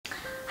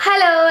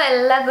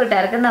എല്ലാ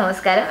കൂട്ടുകാർക്കും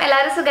നമസ്കാരം.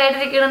 എല്ലാവരും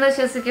സുഖമായിട്ടിരിക്കണമെന്ന്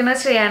വിശ്വസിക്കുന്ന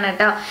ശ്രീയാണ്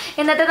കേട്ടോ.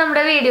 ഇന്നത്തെ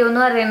നമ്മുടെ വീഡിയോ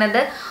എന്ന് പറയുന്നത്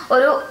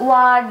ഒരു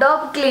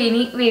വാർഡ്രോബ്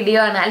ക്ലീനിങ് വീഡിയോ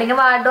ആണ്, അല്ലെങ്കിൽ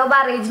വാർഡ്രോബ്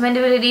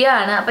അറേഞ്ച്മെന്റ് വീഡിയോ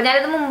ആണ്. അപ്പോൾ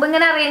ഞാനിത് മുമ്പ്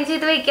ഇങ്ങനെ അറേഞ്ച്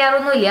ചെയ്ത്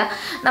വെക്കാറൊന്നുമില്ല.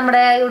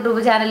 നമ്മുടെ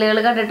യൂട്യൂബ് ചാനലുകൾ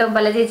കണ്ടിട്ടും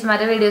പല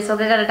ചേച്ചിമാരുടെ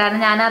വീഡിയോസൊക്കെ കണ്ടിട്ടാണ്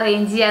ഞാൻ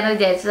അറേഞ്ച് ചെയ്യാന്ന്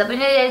വിചാരിച്ചത്. അപ്പോൾ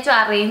ഞാൻ വിചാരിച്ചു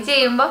അറേഞ്ച്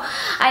ചെയ്യുമ്പോൾ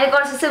അതിന്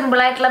കുറച്ച്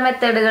സിമ്പിളായിട്ടുള്ള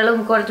മെത്തേഡുകളും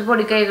കുറച്ച്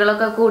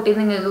പൊടിക്കൈകളൊക്കെ കൂട്ടി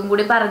നിങ്ങൾക്കും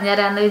കൂടി പറഞ്ഞു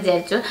തരാമെന്ന്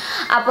വിചാരിച്ചു.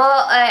 അപ്പോൾ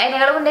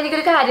എന്നേക്കാൾ മുന്നേ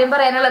എനിക്കൊരു കാര്യം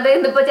പറയാനുള്ളത്,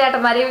 ഇന്നിപ്പോൾ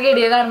ചേട്ടന്മാരെ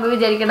വീഡിയോ കാണുമ്പോൾ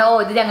വിചാരിക്കണം ഓ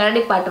ഇത് ഞങ്ങളുടെ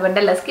ഡിപ്പാർട്ട്മെന്റ്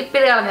അല്ല, സ്കിപ്പ്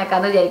ചെയ്ത്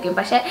കളഞ്ഞേക്കാന്ന് വിചാരിക്കും.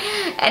 പക്ഷെ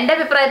എൻ്റെ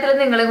അഭിപ്രായത്തിൽ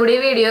നിങ്ങളും കൂടി ഈ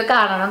വീഡിയോ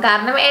കാണണം.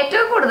 കാരണം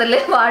ഏറ്റവും കൂടുതൽ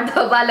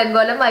വാർഡ്രോബ്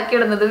അലങ്കോലമാക്കി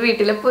ഇടുന്നത്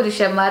വീട്ടിലെ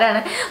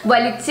പുരുഷന്മാരാണ്.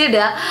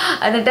 വലിച്ചിടുക,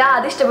 എന്നിട്ട്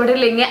ആദ്യം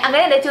ഇഷ്ടപ്പെട്ടില്ലെങ്കിൽ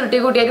അങ്ങനെ എന്നെ ചുരുട്ടി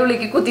കൂട്ടിയായിട്ട്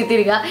ഉള്ളിക്ക്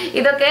കുത്തിത്തിരിക.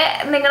 ഇതൊക്കെ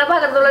നിങ്ങളുടെ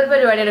ഭാഗത്തുള്ള ഒരു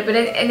പരിപാടിയാണ്.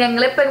 പിന്നെ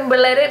ഞങ്ങൾ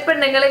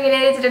പെണ്ണുങ്ങൾ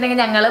എങ്ങനെയാണെന്ന്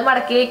വെച്ചിട്ടുണ്ടെങ്കിൽ ഞങ്ങൾ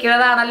മടക്കി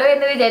വയ്ക്കുന്നതാണല്ലോ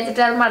എന്ന്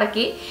വിചാരിച്ചിട്ട് അത്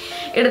മടക്കി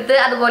എടുത്ത്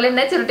അതുപോലെ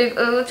തന്നെ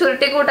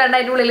ചുരുട്ടി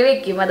കൂട്ടാണ്ടായിട്ട് ഉള്ളിൽ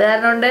വെക്കും. അത്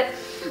കാരണം കൊണ്ട്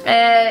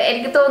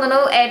എനിക്ക് തോന്നുന്നു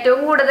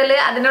ഏറ്റവും കൂടുതൽ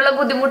അതിനുള്ള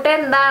ബുദ്ധിമുട്ട്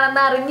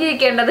എന്താണെന്ന്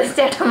അറിഞ്ഞിരിക്കേണ്ടത്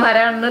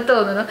ചേട്ടന്മാരാണെന്ന്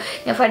തോന്നുന്നു.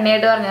 ഞാൻ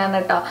ഫണ്ണിയായിട്ട് പറഞ്ഞതാണ്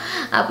കേട്ടോ.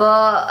 അപ്പോൾ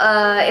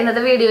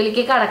ഇന്നത്തെ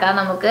വീഡിയോയിലേക്ക് കടക്കാം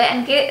നമുക്ക്.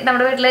 എനിക്ക്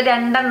നമ്മുടെ വീട്ടിൽ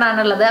 2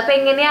 എണ്ണാണുള്ളത്. അപ്പോൾ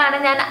എങ്ങനെയാണ്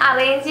ഞാൻ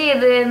അറേഞ്ച്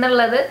ചെയ്തത്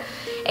എന്നുള്ളത്,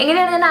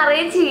 എങ്ങനെയാണ് ഞാൻ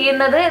അറേഞ്ച്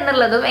ചെയ്യുന്നത്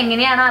എന്നുള്ളതും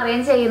എങ്ങനെയാണ്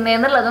അറേഞ്ച് ചെയ്യുന്നത്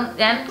എന്നുള്ളതും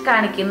ഞാൻ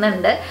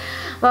കാണിക്കുന്നുണ്ട്.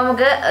 അപ്പോൾ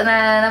നമുക്ക്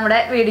നമ്മുടെ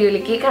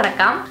വീഡിയോയിലേക്ക്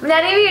കിടക്കാം.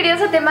 ഞാൻ ഈ വീഡിയോ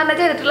സത്യം പറഞ്ഞാൽ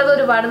ചെയ്തിട്ടുള്ളത്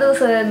ഒരുപാട്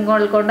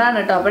ദിവസങ്ങൾ കൊണ്ടാണ്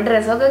കേട്ടോ. അപ്പോൾ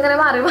ഡ്രസ്സൊക്കെ ഇങ്ങനെ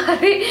മാറി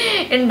മാറി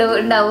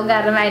ഉണ്ടാവും.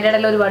 കാരണം അതിൻ്റെ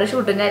ഇടയിൽ ഒരുപാട്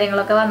ഷൂട്ടും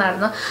കാര്യങ്ങളൊക്കെ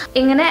വന്നായിരുന്നു.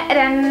 ഇങ്ങനെ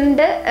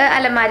 2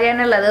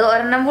 അലമാരിയാണ് ഉള്ളത്.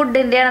 ഒരെണ്ണം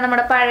വുഡിൻ്റെയാണ്,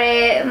 നമ്മുടെ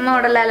പഴയ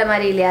മോഡൽ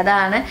അലമാരിയില്ലേ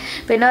അതാണ്.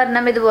 പിന്നെ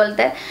ഒരെണ്ണം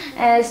ഇതുപോലത്തെ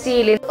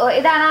സ്റ്റീലിൽ,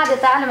 ഇതാണ്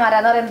ആദ്യത്തെ അലമാര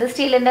എന്ന് പറയുന്നത്.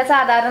 സ്റ്റീലിൻ്റെ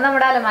സാധാരണ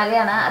നമ്മുടെ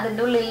അലമാരയാണ്.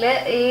 അതിൻ്റെ ഉള്ളിൽ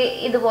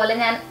ഇതുപോലെ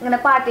ഞാൻ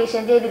ഇങ്ങനെ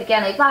പാർട്ടീഷൻ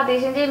ചെയ്തിരിക്കുകയാണ്. ഈ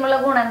പാർട്ടീഷൻ ചെയ്യുമ്പോഴുള്ള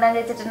ഗുണം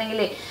എന്താണെന്ന്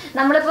വെച്ചിട്ടുണ്ടെങ്കിൽ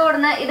നമ്മളിപ്പോൾ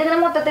ഇവിടുന്ന് ഇതിങ്ങനെ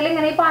മൊത്തത്തിൽ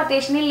ഇങ്ങനെ ഈ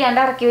പാർട്ടീഷൻ ഇല്ലാണ്ട്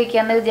അടക്കി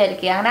വെക്കാന്ന്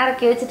വിചാരിക്കുക. അങ്ങനെ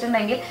അടക്കി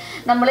വെച്ചിട്ടുണ്ടെങ്കിൽ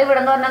നമ്മൾ ഇവിടെ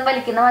നിന്ന് പറഞ്ഞാൽ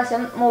വലിക്കുന്ന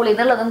വശം മുകളിൽ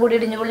നിന്നുള്ളതും കൂടി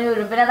ഇടിഞ്ഞു പൊളിഞ്ഞു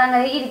വരും. പിന്നെ അത്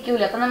അങ്ങനെ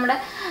ഇരിക്കൂല. അപ്പം നമ്മുടെ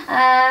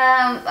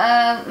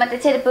മറ്റേ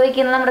ചെരുപ്പ്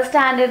വയ്ക്കുന്ന നമ്മുടെ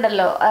സ്റ്റാൻഡ്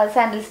ഉണ്ടല്ലോ,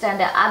 സാൻഡിൽ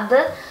സ്റ്റാൻഡ്, അത്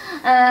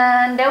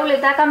എൻ്റെ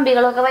ഉള്ളിലത്തെ ആ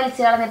കമ്പികളൊക്കെ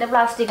വലിച്ചു കളഞ്ഞിട്ട്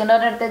പ്ലാസ്റ്റിക്കിൻ്റെ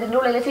ഒരെടുത്ത് ഇതിൻ്റെ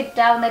ഉള്ളിൽ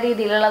ഫിറ്റ് ആവുന്ന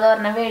രീതിയിലുള്ളത്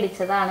ഒരെണ്ണം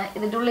മേടിച്ചതാണ്.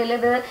 ഇതിൻ്റെ ഉള്ളിൽ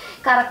ഇത്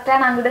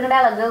കറക്റ്റാണ്, അങ്ങോട്ട് ഇങ്ങോട്ട്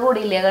ഇളകുക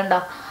കൂടിയില്ലേ കണ്ടോ.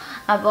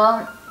 അപ്പോൾ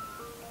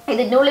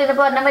ഇതിൻ്റെ ഉള്ളിൽ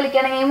നിന്ന് ഒരെണ്ണം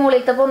വലിക്കുകയാണെങ്കിൽ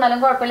മുകളിലത്തെ പോന്നാലും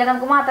കുഴപ്പമില്ല.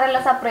 നമുക്ക്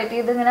മാത്രമല്ല സെപ്പറേറ്റ്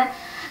ചെയ്ത് ഇങ്ങനെ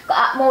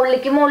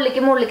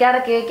മുകളിലേക്ക്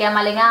അടക്കി വെക്കാം.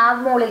 അല്ലെങ്കിൽ ആ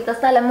മുകളിലത്തെ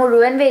സ്ഥലം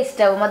മുഴുവൻ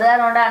വേസ്റ്റ് ആവും. അത്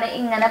അതുകൊണ്ടാണ്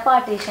ഇങ്ങനെ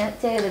പാർട്ടീഷൻ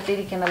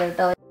ചെയ്തിട്ടിരിക്കുന്നത്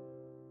കേട്ടോ.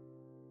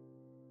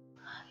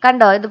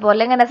 കണ്ടോ,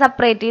 ഇതുപോലെ ഇങ്ങനെ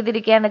സെപ്പറേറ്റ്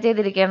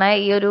ചെയ്തിരിക്കുകയാണ്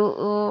ഈ ഒരു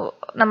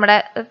നമ്മുടെ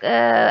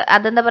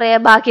അതെന്താ പറയുക,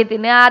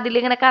 ഭാഗ്യത്തിന്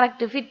അതിലിങ്ങനെ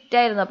കറക്റ്റ് ഫിറ്റ്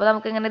ആയിരുന്നു. അപ്പോൾ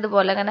നമുക്കിങ്ങനെ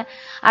ഇതുപോലെ ഇങ്ങനെ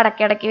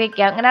അടക്കി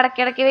വെക്കാം. അങ്ങനെ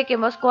അടക്കി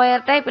വെക്കുമ്പോൾ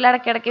സ്ക്വയർ ടൈപ്പിൽ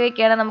അടക്കി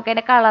വെക്കുകയാണെങ്കിൽ നമുക്ക്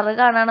അതിൻ്റെ കളറ്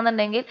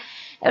കാണുകയാണെന്നുണ്ടെങ്കിൽ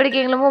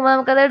എവിടേക്കെങ്കിലും പോകുമ്പോൾ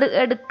നമുക്കത്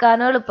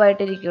എടുക്കാനും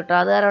എളുപ്പമായിട്ടിരിക്കും കേട്ടോ.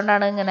 അത്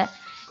അതുകൊണ്ടാണ് ഇങ്ങനെ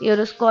ഈ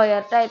ഒരു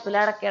സ്ക്വയർ ടൈപ്പിൽ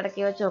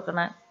അടക്കി വെച്ച്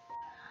നോക്കണേ.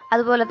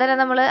 അതുപോലെ തന്നെ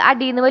നമ്മൾ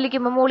അടിയിൽ നിന്ന്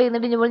വലിക്കുമ്പോൾ മുകളിൽ നിന്ന്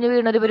ഇടിഞ്ഞു പൊളിഞ്ഞ്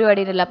വീണൊരു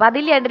പരിപാടി ഉണ്ടല്ലോ. അപ്പോൾ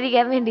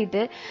അതില്ലാണ്ടിരിക്കാൻ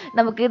വേണ്ടിയിട്ട്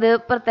നമുക്കിത്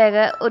പ്രത്യേക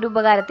ഒരു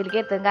ഉപകാരത്തിലേക്ക്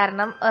എത്തും.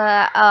 കാരണം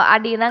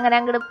അടിയിൽ നിന്ന് അങ്ങനെ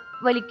അങ്ങോട്ട്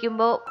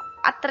വലിക്കുമ്പോൾ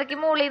അത്രയ്ക്ക്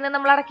മുകളിൽ നിന്ന്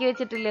നമ്മൾ അടക്കി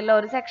വെച്ചിട്ടില്ലല്ലോ,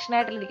 ഒരു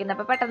സെക്ഷനായിട്ടിരിക്കുന്നത്.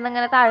 അപ്പോൾ പെട്ടെന്ന്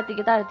ഇങ്ങനെ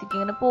താഴത്തേക്ക്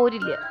ഇങ്ങനെ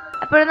പോരില്ല.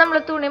 അപ്പോഴും നമ്മൾ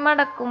തുണി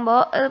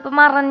മടക്കുമ്പോൾ ഇപ്പോൾ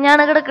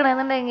മറഞ്ഞാണ്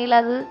കിടക്കണമെന്നുണ്ടെങ്കിൽ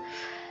അത്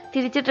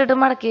തിരിച്ചിട്ടിട്ട്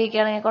മടക്കി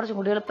വയ്ക്കുകയാണെങ്കിൽ കുറച്ചും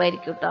കൂടി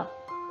എളുപ്പമായിരിക്കും കേട്ടോ.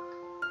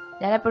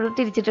 ഞാൻ എപ്പോഴും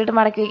തിരിച്ചിട്ടിട്ട്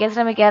മടക്കി വയ്ക്കാൻ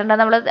ശ്രമിക്കാറുണ്ട്.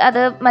 നമ്മൾ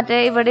അത് മറ്റേ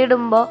ഇവിടെ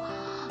ഇടുമ്പോൾ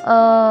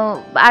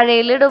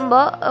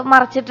അഴയിലിടുമ്പോൾ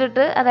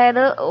മറച്ചിട്ടിട്ട്,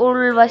 അതായത്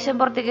ഉൾവശം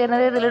പുറത്തേക്ക്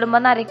വരുന്നത്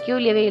ഇതിലിടുമ്പോൾ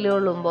നരയ്ക്കൂല വെയിൽ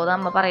കൊള്ളുമ്പോൾ,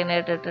 നമ്മൾ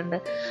പറയുന്നത് കേട്ടിട്ടുണ്ട്.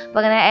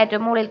 അപ്പോൾ അങ്ങനെ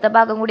ഏറ്റവും മുകളിലത്തെ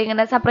ഭാഗം കൂടി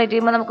ഇങ്ങനെ സെപ്പറേറ്റ്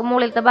ചെയ്യുമ്പോൾ നമുക്ക്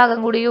മുകളിലത്തെ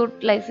ഭാഗം കൂടി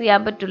യൂട്ടിലൈസ്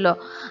ചെയ്യാൻ പറ്റുമല്ലോ.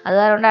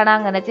 അതുകൊണ്ടാണ്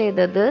അങ്ങനെ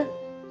ചെയ്തത്.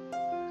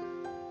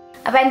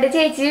 അപ്പം എൻ്റെ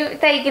ചേച്ചി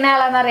തയ്ക്കുന്ന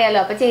ആളാന്ന് അറിയാലോ.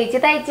 അപ്പം ചേച്ചി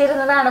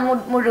തയ്ച്ചിരുന്നതാണ്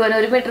മുഴുവൻ.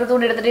 1 മീറ്റർ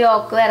തുണി എടുത്തിട്ട്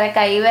യോക്ക് വേറെ,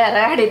 കൈ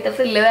വേറെ, അടിയത്തെ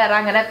ഫ്രില്ല് വേറെ,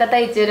 അങ്ങനെയൊക്കെ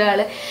തയ്ച്ചു തരും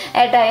ആള്.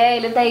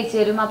 ഏട്ടായാലും തയ്ച്ചു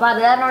തരും. അപ്പം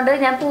അത് കാരണം കൊണ്ട്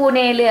ഞാൻ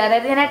പൂനെയിൽ,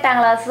 അതായത് ഞാൻ 8ാം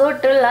ക്ലാസ്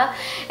തൊട്ടുള്ള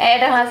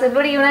 8ാം ക്ലാസ്സിൽ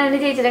പഠിക്കുമ്പോൾ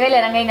എൻ്റെ ചേച്ചിയുടെ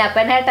കല്യാണം കഴിഞ്ഞാൽ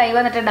അപ്പം എന്നെ ഏട്ടായി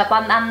വന്നിട്ടുണ്ട്.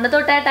 അപ്പം അന്ന്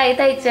തൊട്ട് ഏട്ടായി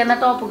തയ്ച്ചു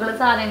തരുന്ന ടോപ്പുകളും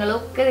സാധനങ്ങളും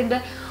ഒക്കെ ഇതിൻ്റെ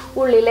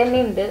ഉള്ളിൽ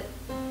തന്നെ ഉണ്ട്.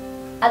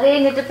 അത്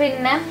കഴിഞ്ഞിട്ട്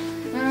പിന്നെ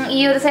ഈ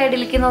ഒരു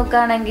സൈഡിലേക്ക്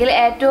നോക്കുകയാണെങ്കിൽ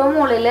ഏറ്റവും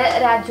മുകളിൽ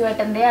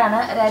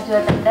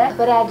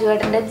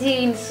രാജുവേട്ടൻ്റെ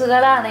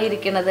ജീൻസുകളാണ്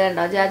ഇരിക്കുന്നത്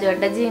കണ്ടോ.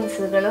 രാജുവേട്ടൻ്റെ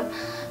ജീൻസുകളും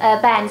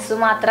പാൻസും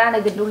മാത്രമാണ്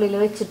ഇതിൻ്റെ ഉള്ളിൽ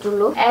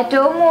വെച്ചിട്ടുള്ളൂ.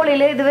 ഏറ്റവും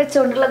മുകളിൽ ഇത്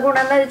വെച്ചുകൊണ്ടുള്ള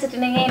ഗുണം എന്ന്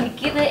വെച്ചിട്ടുണ്ടെങ്കിൽ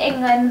എനിക്കിത്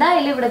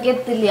എന്തായാലും ഇവിടേക്ക്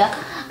എത്തില്ല,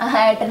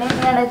 ഏട്ടനെ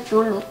എങ്ങനെയാണ്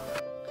എത്തുള്ളൂ.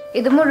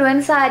 ഇത് മുഴുവൻ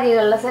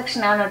സാരികളുടെ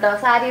സെക്ഷനാണ് കേട്ടോ.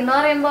 സാരി എന്ന്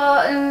പറയുമ്പോൾ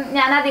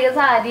ഞാൻ അധികം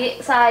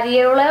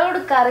സാരികളെ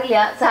ഉടുക്കാറില്ല.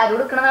 സാരി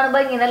ഉടുക്കണമെന്നാണ്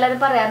ഭംഗി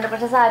എന്നെല്ലാവരും പറയാറുണ്ട്.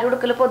 പക്ഷെ സാരി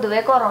ഉടുക്കൽ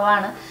പൊതുവെ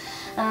കുറവാണ്.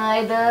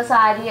 ഇത്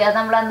സാരി,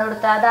 നമ്മൾ അന്ന്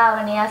കൊടുത്ത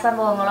ധാവണി, ആ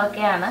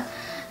സംഭവങ്ങളൊക്കെയാണ്.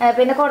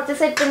 പിന്നെ കുറച്ച്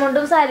സെറ്റ്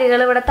മുണ്ടും സാരികൾ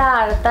ഇവിടെ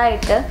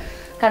താഴത്തായിട്ട്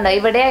കണ്ടോ,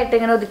 ഇവിടെ ആയിട്ട്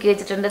ഇങ്ങനെ ഒതുക്കി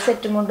വെച്ചിട്ടുണ്ട്.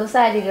 സെറ്റ് മുണ്ടും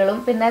സാരികളും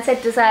പിന്നെ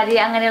സെറ്റ് സാരി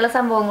അങ്ങനെയുള്ള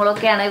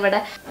സംഭവങ്ങളൊക്കെയാണ് ഇവിടെ.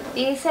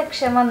 ഈ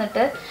സെക്ഷൻ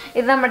വന്നിട്ട്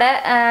ഇത് നമ്മുടെ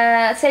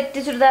സെറ്റ്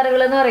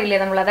ചുരിദാറുകൾ എന്ന് പറയില്ലേ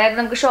നമ്മൾ, അതായത്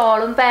നമുക്ക്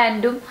ഷോളും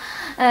പാൻറ്റും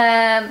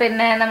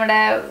പിന്നെ നമ്മുടെ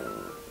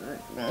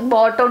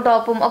ബോട്ടവും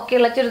ടോപ്പും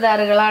ഒക്കെയുള്ള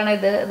ചുരിദാറുകളാണ്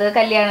ഇത്.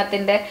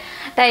 കല്യാണത്തിൻ്റെ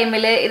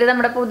ടൈമിൽ ഇത്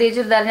നമ്മുടെ പുതിയ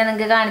ചുരിദാർ ഞാൻ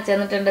നിങ്ങൾക്ക് കാണിച്ചു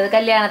തന്നിട്ടുണ്ട്.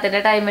 കല്യാണത്തിൻ്റെ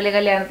ടൈമിൽ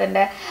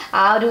കല്യാണത്തിൻ്റെ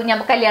ആ ഒരു ഞാൻ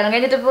കല്യാണം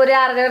കഴിഞ്ഞിട്ട് ഇപ്പോൾ ഒരു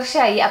 6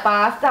 വർഷമായി. അപ്പോൾ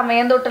ആ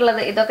സമയം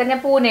തൊട്ടുള്ളത് ഇതൊക്കെ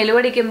ഞാൻ പൂനെയിൽ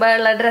പഠിക്കുമ്പോൾ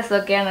ഉള്ള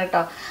ഡ്രസ്സൊക്കെയാണ്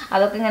കേട്ടോ.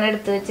 അതൊക്കെ ഇങ്ങനെ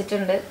എടുത്ത്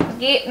വെച്ചിട്ടുണ്ട്.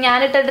 എനിക്ക്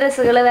ഞാനിട്ട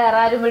ഡ്രസ്സുകൾ വേറെ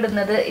ആരും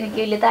ഇടുന്നത് എനിക്ക്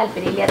വലിയ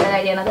താല്പര്യമില്ലാത്ത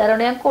കാര്യമാണ്.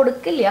 അതുകൊണ്ട് ഞാൻ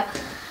കൊടുക്കില്ല.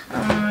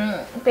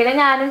 പിന്നെ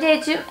ഞാനും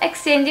ചേച്ചിയും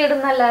എക്സ്ചേഞ്ച്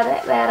ഇടുന്നല്ലാതെ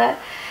വേറെ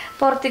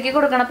പുറത്തേക്ക്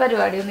കൊടുക്കണ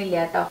പരിപാടിയൊന്നും ഇല്ല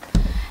കേട്ടോ.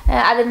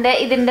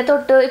 ഇതിൻ്റെ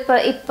തൊട്ട്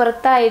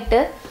ഇപ്പുറത്തായിട്ട്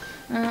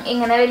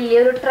ഇങ്ങനെ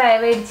വലിയൊരു ട്രേ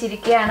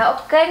മേടിച്ചിരിക്കുകയാണ്.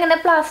 ഒക്കെ ഇങ്ങനെ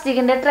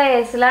പ്ലാസ്റ്റിക്കിൻ്റെ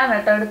ട്രേസിലാണ്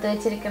കേട്ടോ എടുത്ത്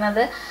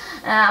വെച്ചിരിക്കുന്നത്.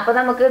 അപ്പോൾ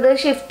നമുക്കിത്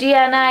ഷിഫ്റ്റ്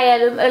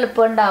ചെയ്യാനായാലും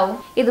എളുപ്പമുണ്ടാവും.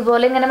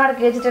 ഇതുപോലെ ഇങ്ങനെ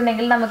മടക്കി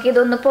വെച്ചിട്ടുണ്ടെങ്കിൽ നമുക്ക്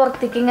ഇതൊന്ന്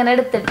പുറത്തേക്ക് ഇങ്ങനെ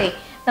എടുത്തിട്ടേ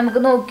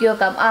നമുക്ക് നോക്കി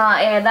നോക്കാം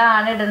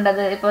ഏതാണ്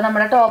ഇടേണ്ടത്. ഇപ്പോൾ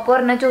നമ്മുടെ ടോപ്പ്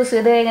ഒരെണ്ണം ചൂസ്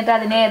ചെയ്ത് കഴിഞ്ഞിട്ട്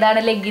അതിന്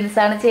ഏതാണ്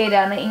ലെഗിൻസാണ്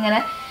ചേരാന്ന്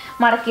ഇങ്ങനെ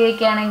മടക്കി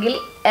വയ്ക്കുകയാണെങ്കിൽ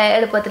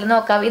എളുപ്പത്തിൽ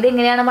നോക്കാം.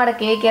 ഇതെങ്ങനെയാണ്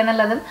മടക്കി വയ്ക്കുക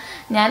എന്നുള്ളതും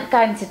ഞാൻ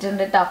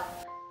കാണിച്ചിട്ടുണ്ട് കേട്ടോ.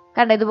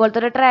 കണ്ട ഇതുപോലത്തെ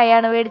ഒരു ട്രേ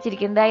ആണ്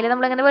മേടിച്ചിരിക്കുന്നത്. അതിൽ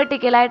നമ്മളിങ്ങനെ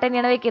വെർട്ടിക്കലായിട്ട്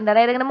തന്നെയാണ് വെക്കുന്നത്.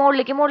 അതായത് ഇങ്ങനെ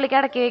മുകളിലേക്ക്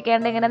അടക്കി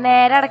വെക്കാണ്ട് ഇങ്ങനെ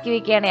നേരെ അടക്കി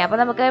വെക്കുകയാണ്. അപ്പോൾ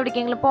നമുക്ക്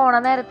എവിടേക്കെങ്കിലും പോണ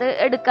നേരത്ത്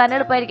എടുക്കാൻ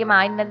എളുപ്പമായിരിക്കും.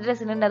 ഇന്ന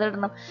ഡ്രസ്സിന് ഇന്നത്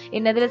ഇടണം,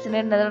 ഇന്ന ഡ്രസ്സിന്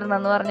ഇന്നത് ഇടണം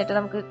എന്ന് പറഞ്ഞിട്ട്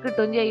നമുക്ക്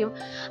കിട്ടുകയും ചെയ്യും.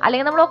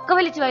 അല്ലെങ്കിൽ നമ്മളൊക്കെ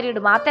വലിച്ചു വാരി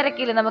ഇടും. ആ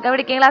തിരക്കില്ല നമുക്ക്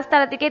എവിടേക്കെങ്കിലും ആ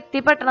സ്ഥലത്തേക്ക്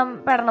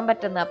പെടണം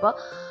പറ്റുന്നത്.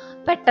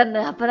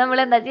 അപ്പോൾ നമ്മൾ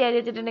എന്താ ചെയ്യാന്ന്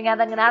വെച്ചിട്ടുണ്ടെങ്കിൽ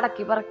അതങ്ങനെ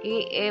അടക്കി പറക്കി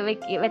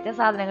വെച്ച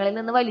സാധനങ്ങളിൽ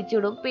നിന്ന്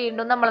വലിച്ചിടും.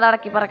 വീണ്ടും നമ്മളത്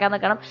അടക്കി പറക്കാൻ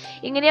നിൽക്കണം.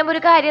 ഇങ്ങനെയാകുമ്പോൾ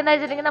ഒരു കാര്യം എന്താ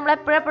വെച്ചിട്ടുണ്ടെങ്കിൽ നമ്മൾ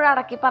എപ്പോഴും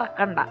അടക്കി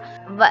പറക്കണ്ട.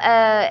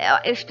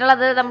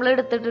 ഇഷ്ടമുള്ളത് നമ്മൾ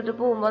എടുത്തിട്ടിട്ട്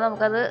പോകുമ്പോൾ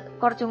നമുക്കത്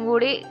കുറച്ചും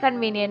കൂടി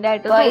കൺവീനിയന്റ്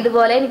ആയിട്ട്.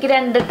 ഇതുപോലെ എനിക്ക്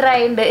 2 ട്രൈ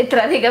ഉണ്ട്.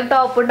 ഇത്രയധികം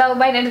ടോപ്പ്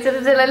ഉണ്ടാകുമ്പോൾ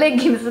അതിനനുസരിച്ചുള്ള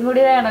ലെഗിൻസും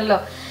കൂടി വേണമല്ലോ.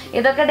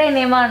 ഇതൊക്കെ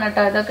ഡെനിമാണ്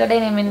കേട്ടോ. ഇതൊക്കെ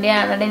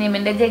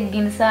ഡെനിമിന്റെ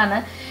ജഗ്ഗിൻസ് ആണ്.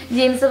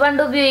 ജീൻസ്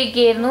പണ്ട്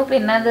ഉപയോഗിക്കായിരുന്നു.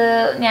 പിന്നെ അത്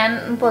ഞാൻ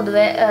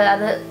പൊതുവെ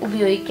അത്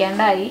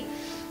ഉപയോഗിക്കാണ്ടായി.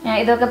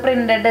 ഇതൊക്കെ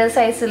പ്രിന്റഡ്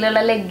സൈസിലുള്ള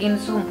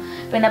ലെഗിൻസും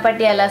പിന്നെ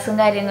പട്ടിയാലാസും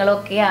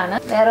കാര്യങ്ങളൊക്കെയാണ്.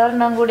 വേറെ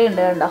ഒരെണ്ണം കൂടി ഉണ്ട്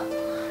കേട്ടോ.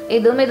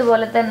 ഇതും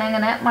ഇതുപോലെ തന്നെ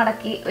ഇങ്ങനെ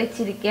മടക്കി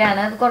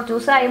വെച്ചിരിക്കുകയാണ്. അത് കുറച്ച്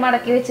ദിവസമായി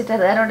മടക്കി വെച്ചിട്ട്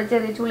അതുകൊണ്ട്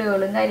ചെറിയ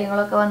ചുളികളും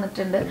കാര്യങ്ങളൊക്കെ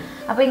വന്നിട്ടുണ്ട്.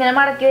 അപ്പോൾ ഇങ്ങനെ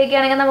മടക്കി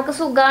വയ്ക്കുകയാണെങ്കിൽ നമുക്ക്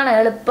സുഖമാണ്,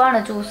 എളുപ്പമാണ്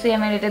ചൂസ്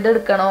ചെയ്യാൻ വേണ്ടിയിട്ട്.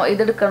 ഇതെടുക്കണോ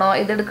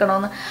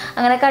എന്ന്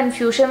അങ്ങനെ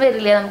കൺഫ്യൂഷൻ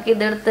വരില്ല. നമുക്ക്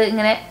ഇതെടുത്ത്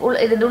ഇങ്ങനെ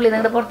ഇതിൻ്റെ ഉള്ളിൽ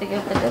നിന്ന് പുറത്തേക്ക്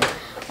എടുത്തിട്ട്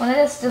ഒന്ന്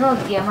ജസ്റ്റ്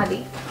നോക്കിയാൽ മതി.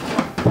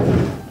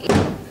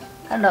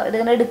 കണ്ടോ,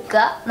 ഇതിങ്ങനെ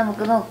എടുക്കുക,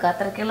 നമുക്ക് നോക്കാം,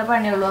 അത്രയ്ക്കുള്ള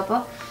പണിയുള്ളൂ.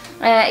 അപ്പോൾ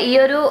ഈ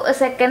ഒരു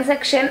സെക്കൻഡ്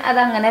സെക്ഷൻ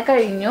അതങ്ങനെ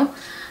കഴിഞ്ഞു.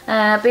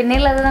 പിന്നെ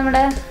ഉള്ളത്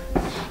നമ്മുടെ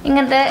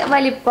ഇങ്ങനത്തെ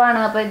വലിപ്പമാണ്.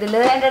 അപ്പോൾ ഇതിൽ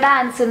എൻ്റെ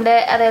ഡാൻസിൻ്റെ,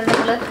 അതായത്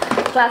നമ്മൾ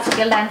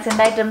ക്ലാസിക്കൽ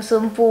ഡാൻസിൻ്റെ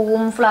ഐറ്റംസും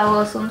പൂവും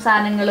ഫ്ലവേഴ്സും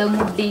സാധനങ്ങൾ,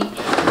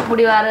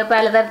 മുടിവാറ്,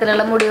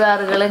 പലതരത്തിലുള്ള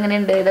മുടിവാറുകൾ ഇങ്ങനെ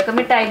ഉണ്ട്. ഇതൊക്കെ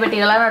മിഠായി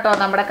പെട്ടികളാണ് കേട്ടോ.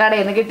 നമ്മുടെ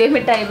കടയിൽ നിന്ന് കിട്ടിയ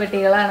മിഠായി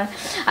പെട്ടികളാണ്.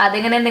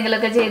 അതിങ്ങനെ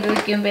എന്തെങ്കിലുമൊക്കെ ചെയ്ത്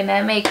വയ്ക്കും. പിന്നെ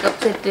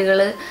മേക്കപ്പ്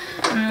സെറ്റുകൾ,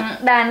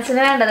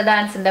 ഡാൻസിന് വേണ്ടത്,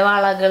 ഡാൻസിൻ്റെ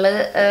വളകൾ,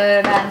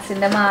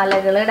 ഡാൻസിൻ്റെ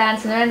മാലകൾ,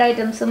 ഡാൻസിന് വേണ്ട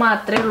ഐറ്റംസ്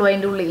മാത്രമേ ഉള്ളൂ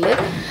അതിൻ്റെ ഉള്ളിൽ.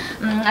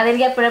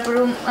 അതെനിക്ക്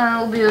എപ്പോഴെപ്പോഴും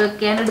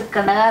ഉപയോഗിക്കാൻ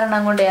എടുക്കേണ്ട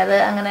കാരണം കൊണ്ടേ അത്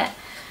അങ്ങനെ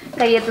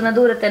കയ്യെത്തുന്ന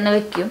ദൂരത്ത് തന്നെ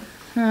വെക്കും.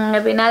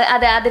 പിന്നെ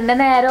അതിൻ്റെ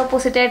നേരെ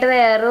ഓപ്പോസിറ്റായിട്ട്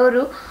വേറെ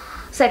ഒരു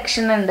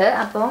സെക്ഷൻ ഉണ്ട്.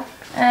 അപ്പോൾ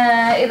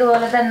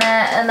ഇതുപോലെ തന്നെ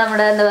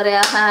നമ്മുടെ എന്താ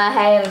പറയുക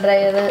ഹെയർ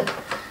ഡ്രയർ,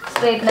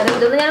 സ്ട്രെയിറ്റ്നർ,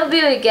 ഇതൊന്നും ഞാൻ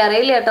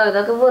ഉപയോഗിക്കാറില്ല കേട്ടോ.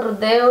 ഇതൊക്കെ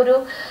വെറുതെ ഒരു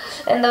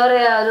എന്താ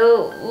പറയുക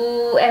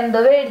എന്തോ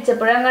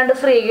മേടിച്ചപ്പോഴെങ്ങാണ്ട്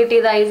ഫ്രീ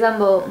കിട്ടിയതായി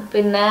സംഭവം.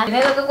 പിന്നെ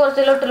ഇതൊക്കെ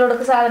കുറച്ച്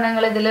ലൊട്ടിലൊടുക്ക്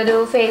സാധനങ്ങൾ. ഇതിലൊരു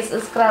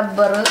ഫേസ്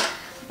സ്ക്രബ്ബർ,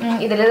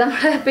 ഇതിൽ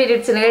നമ്മുടെ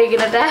പീരിയഡ്സിന്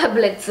കഴിക്കുന്ന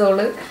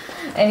ടാബ്ലറ്റ്സുകള്.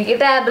 എനിക്ക്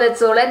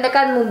ടാബ്ലറ്റ്സുകൾ എൻ്റെ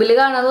കൺമുമ്പിൽ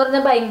കാണാന്ന്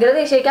പറഞ്ഞാൽ ഭയങ്കര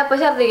ദേഷ്യമായിരിക്കും. അപ്പം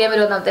ഛർദ്ദിക്കാൻ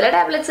വരും. ഒന്നാമത്തെ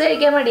ടാബ്ലറ്റ്സ്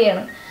കഴിക്കാൻ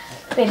മടിയാണ്.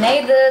 പിന്നെ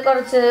ഇത്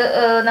കുറച്ച്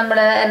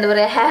നമ്മുടെ എന്താ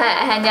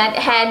പറയുക ഞാൻ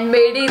ഹാൻഡ്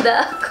മെയ്ഡ് ചെയ്ത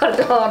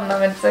കുറച്ച്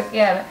ഓർണമെന്റ്സ്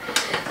ഒക്കെയാണ്,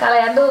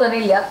 കളയാൻ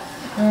തോന്നണില്ല.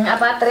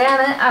 അപ്പൊ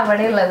അത്രയാണ്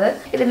അവിടെ ഉള്ളത്.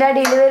 ഇതിന്റെ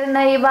അടിയിൽ വരുന്ന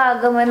ഈ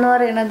ഭാഗം എന്ന്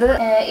പറയുന്നത്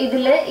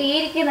ഇതില് ഈ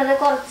ഇരിക്കുന്നത്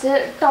കുറച്ച്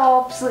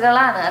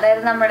ടോപ്സുകളാണ്.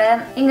 അതായത് നമ്മുടെ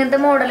ഇങ്ങനത്തെ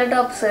മോഡൽ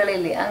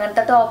ടോപ്സുകളില്ലേ,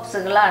 അങ്ങനത്തെ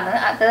ടോപ്സുകളാണ്.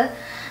 അത്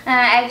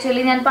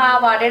ആക്ച്വലി ഞാൻ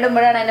പാവാട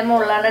ഇടുമ്പോഴാണ് അതിന്റെ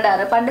മുകളിലാണ്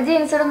ഇടാറ്. പണ്ട്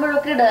ജീൻസ്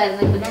ഇടുമ്പോഴൊക്കെ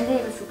ഇടുമായിരുന്നു. ഇപ്പൊ ഞാൻ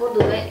ജീൻസ്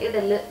പൊതുവെ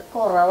ഇടല്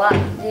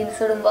കുറവാണ്.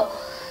 ജീൻസ് ഇടുമ്പോൾ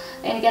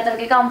എനിക്ക്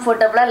അത്രയ്ക്ക്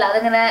കംഫർട്ടബിൾ അല്ല,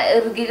 അതിങ്ങനെ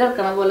ഇറുകി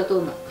കിടക്കണ പോലെ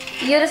തോന്നും.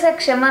 ഈ ഒരു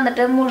സെക്ഷൻ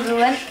വന്നിട്ട്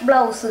മുഴുവൻ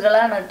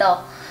ബ്ലൗസുകളാണ് കേട്ടോ.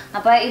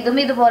 അപ്പം ഇതും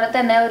ഇതുപോലെ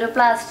തന്നെ ഒരു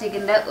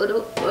പ്ലാസ്റ്റിക്കിൻ്റെ ഒരു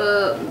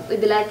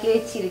ഇതിലാക്കി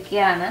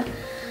വെച്ചിരിക്കുകയാണ്.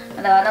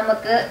 അഥവാ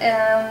നമുക്ക്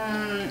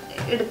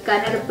എടുക്കാൻ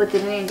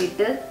എളുപ്പത്തിന്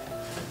വേണ്ടിയിട്ട്.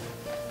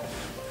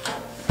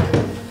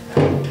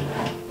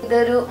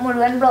 ഇതൊരു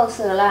മുഴുവൻ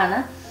ബ്ലൗസുകളാണ്.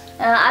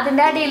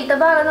 അതിൻ്റെ അടിയിലത്തെ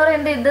ഭാഗം എന്ന്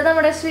പറയുന്നത് ഇത്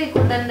നമ്മുടെ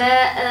ശ്രീകുട്ടൻ്റെ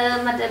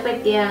മറ്റേ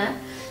പെട്ടിയാണ്.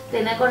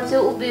 പിന്നെ കുറച്ച്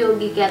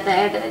ഉപയോഗിക്കാത്ത,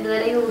 ഏട്ടൻ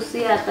ഇതുവരെ യൂസ്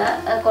ചെയ്യാത്ത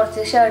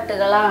കുറച്ച്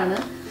ഷർട്ടുകളാണ്.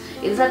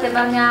 ഇത് സത്യം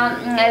പറഞ്ഞാൽ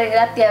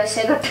ഏതെങ്കിലും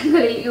അത്യാവശ്യ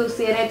ഘട്ടങ്ങളിൽ യൂസ്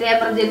ചെയ്യാനായിട്ട്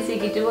എമർജൻസി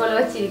കിറ്റ് പോലെ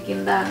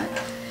വെച്ചിരിക്കുന്നതാണ്.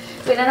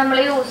 പിന്നെ നമ്മൾ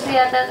യൂസ്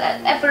ചെയ്യാത്ത,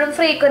 എപ്പോഴും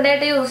ഫ്രീക്വൻ്റ്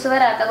ആയിട്ട് യൂസ്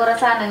വരാത്ത കുറേ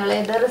സാധനങ്ങൾ.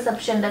 ഇത്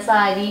റിസപ്ഷൻ്റെ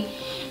സാരി,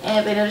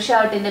 പിന്നെ ഒരു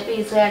ഷർട്ടിൻ്റെ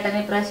പീസ്, ഏട്ടൻ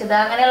ഇപ്രാവശ്യം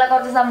അങ്ങനെയുള്ള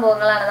കുറച്ച്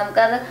സംഭവങ്ങളാണ്.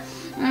 നമുക്കത്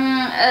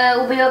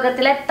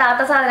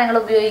ഉപയോഗത്തിലെത്താത്ത സാധനങ്ങൾ,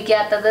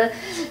 ഉപയോഗിക്കാത്തത്,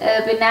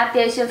 പിന്നെ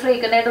അത്യാവശ്യം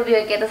ഫ്രീക്വൻ്റ് ആയിട്ട്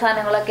ഉപയോഗിക്കാത്ത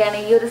സാധനങ്ങളൊക്കെയാണ്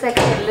ഈ ഒരു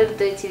സെക്ഷനിൽ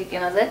എടുത്തു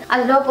വെച്ചിരിക്കുന്നത്.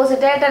 അതിൻ്റെ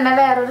ഓപ്പോസിറ്റ് ആയിട്ട് തന്നെ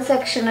വേറൊരു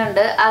സെക്ഷൻ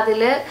ഉണ്ട്.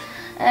 അതിൽ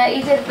ഈ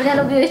ചെരുപ്പ് ഞാൻ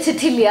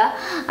ഉപയോഗിച്ചിട്ടില്ല.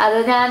 അത്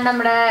ഞാൻ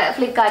നമ്മുടെ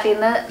ഫ്ലിപ്കാർട്ടിൽ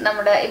നിന്ന്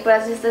നമ്മുടെ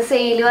ഇപ്രാവശ്യത്തെ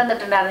സെയിൽ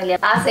വന്നിട്ടുണ്ടായിരുന്നില്ല,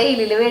 ആ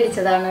സെയിലിൽ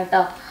മേടിച്ചതാണ്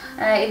കേട്ടോ.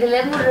 ഇതിൽ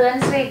മുഴുവൻ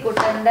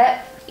ശ്രീകുട്ടൻ്റെ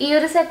ഈ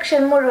ഒരു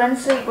സെക്ഷൻ മുഴുവൻ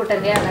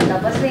ശ്രീകുട്ടൻ്റെയാണ് കേട്ടോ.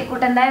 അപ്പോൾ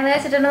ശ്രീകുട്ടൻ്റെ എന്ന്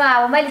വെച്ചിട്ടുണ്ടെങ്കിൽ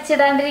അവൻ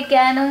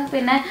വലിച്ചിടാണ്ടിരിക്കാനും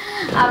പിന്നെ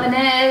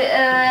അവന്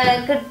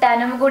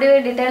കിട്ടാനും കൂടി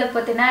വേണ്ടിയിട്ട്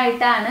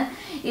എളുപ്പത്തിനായിട്ടാണ്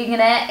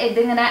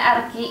ഇതിങ്ങനെ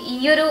അടക്കി ഈ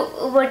ഒരു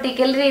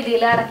വെർട്ടിക്കൽ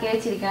രീതിയിൽ അടക്കി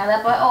വെച്ചിരിക്കുന്നത്.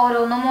 അപ്പോൾ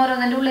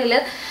ഓരോന്നിൻ്റെ ഉള്ളിൽ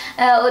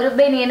ഒരു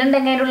ബനിയൻ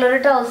ഉണ്ടെങ്കിൽ അതിൻ്റെ ഉള്ളൊരു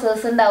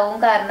ട്രൗസേഴ്സ് ഉണ്ടാവും.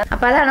 കാരണം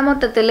അപ്പോൾ അതാണ്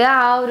മൊത്തത്തിൽ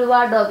ആ ഒരു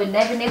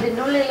വാർഡ്രോബിൻ്റെ. പിന്നെ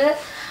ഇതിൻ്റെ ഉള്ളിൽ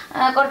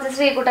കുറച്ച്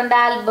ശ്രീകുട്ടൻ്റെ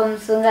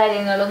ആൽബംസും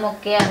കാര്യങ്ങളും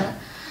ഒക്കെയാണ്.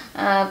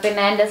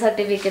 പിന്നെ എൻ്റെ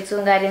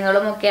സർട്ടിഫിക്കറ്റ്സും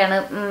കാര്യങ്ങളും ഒക്കെയാണ്.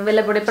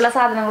 വിലപിടിപ്പുള്ള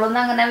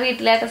സാധനങ്ങളൊന്നും അങ്ങനെ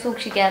വീട്ടിലായിട്ട്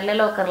സൂക്ഷിക്കാറില്ല,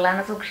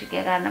 ലോക്കറിലാണ്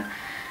സൂക്ഷിക്കുക. കാരണം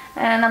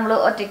നമ്മൾ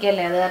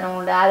ഒറ്റയ്ക്കല്ലേ, അത് കാരണം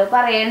കൊണ്ട് ആരും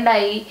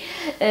പറയണ്ടായി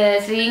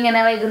ശ്രീ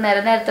ഇങ്ങനെ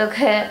വൈകുന്നേരം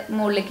നേരത്തൊക്കെ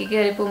മുകളിലേക്ക്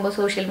കയറി പോകുമ്പോൾ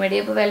സോഷ്യൽ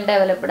മീഡിയ ഇപ്പോൾ വെൽ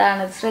ഡെവലപ്ഡ്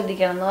ആണ്,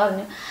 ശ്രദ്ധിക്കണം എന്ന്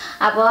പറഞ്ഞു.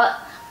 അപ്പോൾ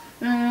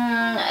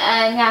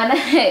ഞാൻ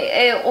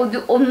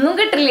ഒന്നും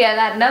കിട്ടില്ല.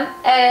 കാരണം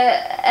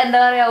എന്താ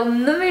പറയുക,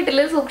 ഒന്നും വീട്ടിൽ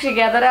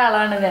സൂക്ഷിക്കാത്ത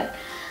ഒരാളാണ് ഞാൻ.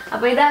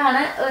 അപ്പോൾ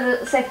ഇതാണ് ഒരു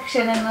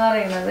സെക്ഷൻ എന്ന്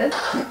പറയുന്നത്.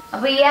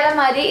 അപ്പോൾ ഈ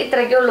അലമാരി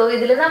ഇത്രയ്ക്കേ ഉള്ളൂ.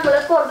 ഇതിൽ നമ്മൾ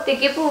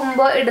പുറത്തേക്ക്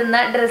പോകുമ്പോൾ ഇടുന്ന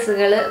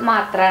ഡ്രസ്സുകൾ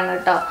മാത്രമാണ്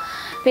കേട്ടോ.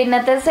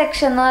 പിന്നത്തെ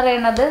സെക്ഷൻ എന്ന്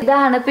പറയുന്നത്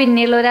ഇതാണ്.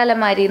 പിന്നെയുള്ള ഒരു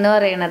അലമാരി എന്ന്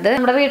പറയുന്നത്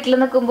നമ്മുടെ വീട്ടിൽ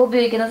നിൽക്കുമ്പോൾ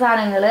ഉപയോഗിക്കുന്ന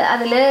സാധനങ്ങൾ.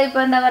 അതിൽ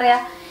ഇപ്പോൾ എന്താ പറയുക,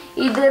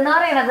 ഇത് എന്ന്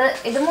പറയുന്നത്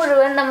ഇത്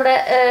മുഴുവൻ നമ്മുടെ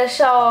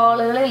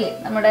ഷോളുകളില്ലേ,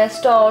 നമ്മുടെ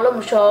ഷോളും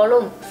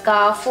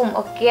സ്കാർഫും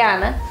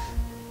ഒക്കെയാണ്.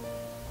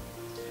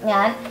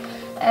 ഞാൻ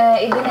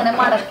ഇതിങ്ങനെ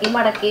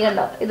മടക്കി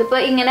കണ്ടോ. ഇതിപ്പോൾ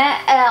ഇങ്ങനെ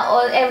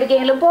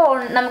എവിടേക്കെങ്കിലും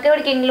നമുക്ക്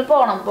എവിടേക്കെങ്കിലും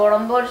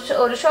പോകുമ്പോൾ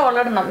ഒരു ഷോൾ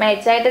ഇടണം,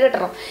 മാച്ചായിട്ട്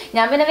കിട്ടണം.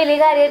 ഞാൻ പിന്നെ വലിയ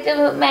കാര്യമായിട്ട്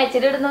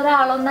മാച്ചിൽ ഇടുന്ന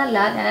ഒരാളൊന്നല്ല,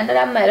 ഞാൻ എൻ്റെ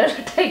ഒരു അമ്മയുടെ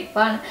ഒരു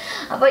ടൈപ്പാണ്.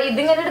 അപ്പോൾ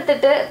ഇതിങ്ങനെ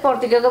എടുത്തിട്ട്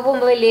പുറത്തേക്കൊക്കെ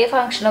പോകുമ്പോൾ വലിയ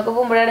ഫംഗ്ഷനൊക്കെ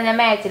പോകുമ്പോഴാണ് ഞാൻ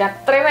മാച്ചിന്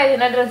അത്രയും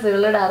മാച്ചിൻ്റെ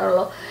ഡ്രസ്സുകൾ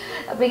ഇടാറുള്ളൂ.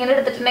 അപ്പോൾ ഇങ്ങനെ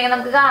എടുത്തിട്ടുണ്ടെങ്കിൽ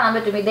നമുക്ക് കാണാൻ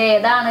പറ്റും ഇത്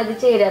ഏതാണ് ഇത്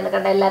ചേരുന്നത്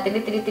കണ്ട.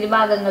 എല്ലാത്തിൻ്റെ ഇത്തിരി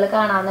ഭാഗങ്ങൾ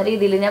കാണാവുന്ന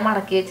രീതിയിൽ ഞാൻ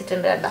മടക്കി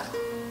വെച്ചിട്ടുണ്ട് കണ്ടോ.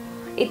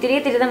 ഇത്തിരി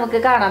നമുക്ക്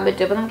കാണാൻ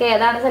പറ്റും. അപ്പോൾ നമുക്ക്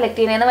ഏതാണ് സെലക്ട്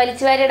ചെയ്യുന്നതെന്ന്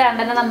വലിച്ചു വാരി ഇടാണ്ട്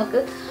തന്നെ നമുക്ക്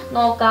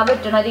നോക്കാൻ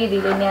പറ്റുന്ന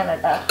രീതിയിൽ തന്നെയാണ്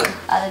കേട്ടോ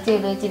അത്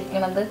ചെയ്ത്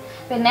വെച്ചിരിക്കുന്നത്.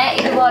 പിന്നെ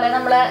ഇതുപോലെ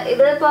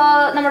ഇതിപ്പോൾ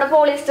നമ്മുടെ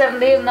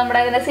പോളിസ്റ്ററിൻ്റെയും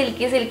നമ്മുടെ ഇങ്ങനെ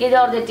സിൽക്കി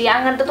ജോർജറ്റി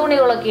അങ്ങനത്തെ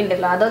തുണികളൊക്കെ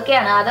ഉണ്ടല്ലോ,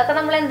 അതൊക്കെയാണ്. അതൊക്കെ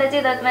നമ്മൾ എന്താ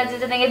ചെയ്തേക്കുന്നത്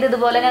വെച്ചിട്ടുണ്ടെങ്കിൽ ഇത്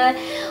ഇതുപോലെ ഇങ്ങനെ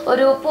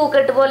ഒരു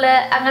പൂക്കെട്ട് പോലെ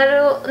അങ്ങനെ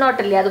ഒരു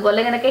നോട്ടില്ലേ, അതുപോലെ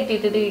ഇങ്ങനെ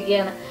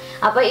കെട്ടിയിട്ടിരിക്കുകയാണ്.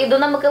 അപ്പോൾ ഇത്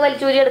നമുക്ക്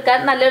വലിച്ചൂരി എടുക്കാൻ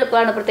നല്ല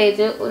എളുപ്പമാണ്,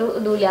 പ്രത്യേകിച്ച് ഒരു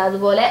ഇതുമില്ല.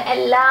 അതുപോലെ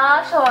എല്ലാ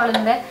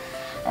ഷോളിൻ്റെ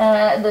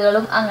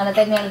ഇതുകളും അങ്ങനെ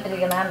തന്നെയാണ്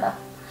ഇട്ടിരിക്കുന്നത് കണ്ടോ.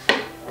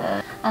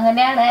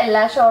 അങ്ങനെയാണ്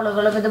എല്ലാ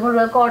ഷോളുകളും. ഇത്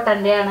മുഴുവൻ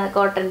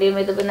കോട്ടൻ്റെയും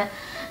ഇത് പിന്നെ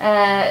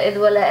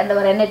ഇതുപോലെ എന്താ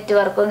പറയുക നെറ്റ്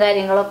വർക്കും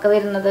കാര്യങ്ങളൊക്കെ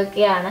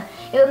വരുന്നതൊക്കെയാണ്.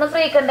 ഇതൊന്നും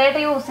ഫ്രീക്വൻ്റ് ആയിട്ട്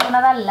യൂസ്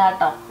ചെയ്യുന്നതല്ല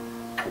കേട്ടോ.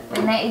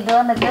 പിന്നെ ഇത്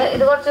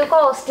ഇത് കുറച്ച്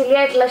കോസ്റ്റ്ലി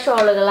ആയിട്ടുള്ള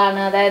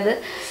ഷോളുകളാണ്. അതായത്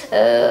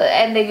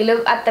എന്തെങ്കിലും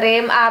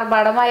അത്രയും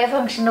ആർഭാടമായ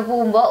ഫംഗ്ഷന്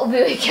പോകുമ്പോൾ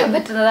ഉപയോഗിക്കാൻ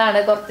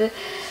പറ്റുന്നതാണ്. കുറച്ച്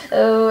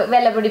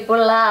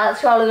വിലപിടിപ്പുള്ള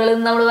ഷോളുകൾ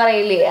നമ്മൾ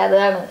പറയില്ലേ,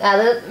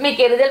 അത്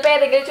മിക്കത് ചിലപ്പോൾ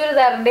ഏതെങ്കിലും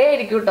ചുരിദാറിൻ്റെ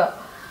ആയിരിക്കും കേട്ടോ.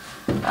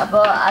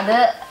 അപ്പോൾ അത്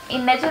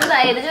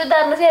ഏത്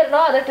ചുരിദാറിന് ചേരണോ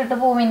അത് ഇട്ടിട്ട്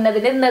പോവും, ഇന്നത്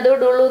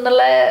ഇടുള്ളൂ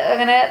എന്നുള്ള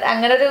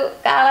അങ്ങനെ ഒരു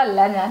ആളല്ല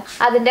ഞാൻ.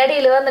 അതിൻ്റെ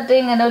അടിയിൽ വന്നിട്ട്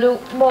ഇങ്ങനെ ഒരു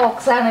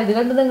ബോക്സാണ്.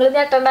 ഇതിലുണ്ട് നിങ്ങൾ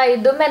ഞെട്ടണ്ട,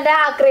 ഇതും എൻ്റെ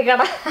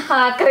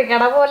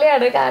ആക്രിക്കട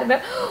പോലെയാണ്. കാരണം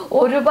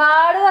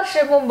ഒരുപാട്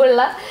വർഷം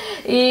മുമ്പുള്ള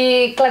ഈ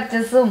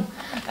ക്ലച്ചസും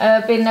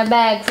പിന്നെ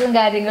ബാഗ്സും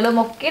കാര്യങ്ങളും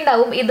ഒക്കെ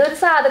ഉണ്ടാവും. ഇതൊരു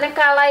സാധനം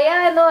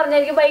കളയുക എന്ന് പറഞ്ഞാൽ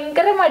എനിക്ക്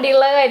ഭയങ്കര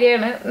മടിയുള്ള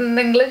കാര്യമാണ്.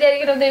 നിങ്ങൾ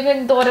വിചാരിക്കണം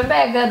എന്തോരം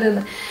ബാഗ്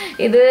അതെന്ന്.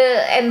 ഇത്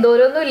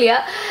എന്തോരൊന്നുമില്ല,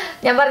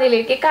 ഞാൻ പറഞ്ഞില്ലേ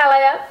എനിക്ക്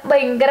കളയാൻ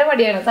ഭയങ്കര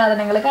മടിയാണ്,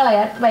 സാധനങ്ങൾ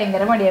കളയാൻ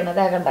ഭയങ്കര മടിയാണ്.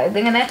 ഇതാകണ്ട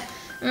ഇതിങ്ങനെ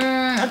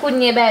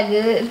കുഞ്ഞ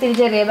ബാഗ്, ഇത്തിരി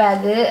ചെറിയ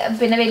ബാഗ്,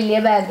 പിന്നെ വലിയ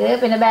ബാഗ്,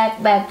 പിന്നെ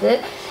ബാഗ്,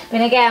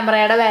 പിന്നെ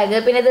ക്യാമറയുടെ ബാഗ്,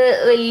 പിന്നെ ഇത്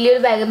വലിയൊരു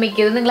ബാഗ്.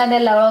 മിക്കതും നിങ്ങൾ എൻ്റെ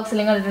എല്ലാ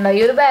വ്ളോഗ്സിലും കണ്ടിട്ടുണ്ടാവും.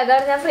 ഈ ഒരു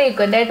ബാഗാണ് ഞാൻ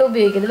ഫ്രീക്വൻ്റ് ആയിട്ട്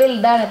ഉപയോഗിക്കുന്നത്.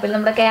 വലുതാണ്. പിന്നെ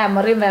നമ്മുടെ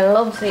ക്യാമറയും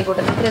വെള്ളവും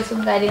ശ്രീകുട്ടൻ്റെ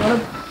ഡ്രസ്സും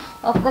കാര്യങ്ങളും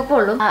ഒക്കെ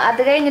കൊള്ളും.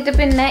 അത് കഴിഞ്ഞിട്ട്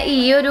പിന്നെ ഈ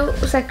ഒരു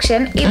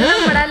സെക്ഷൻ ഇത്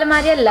നമ്മുടെ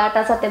അലമാരി അല്ല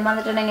കേട്ടോ. സത്യം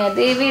പറഞ്ഞിട്ടുണ്ടെങ്കിൽ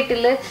അത് ഈ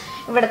വീട്ടിൽ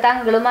ഇവിടുത്തെ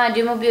അങ്കിളും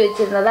ആൻറ്റിയും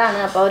ഉപയോഗിച്ചിരുന്നതാണ്.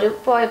 അപ്പോൾ അവർ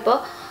പോയപ്പോൾ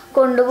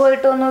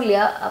കൊണ്ടുപോയിട്ടൊന്നുമില്ല.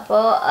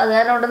 അപ്പോൾ അത്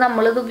കാരണം കൊണ്ട്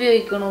നമ്മളിത്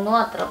ഉപയോഗിക്കണമെന്ന്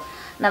മാത്രം.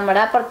 നമ്മുടെ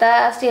അപ്പുറത്തെ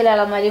സ്റ്റീൽ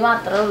അലമാരി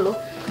മാത്രമേ ഉള്ളൂ.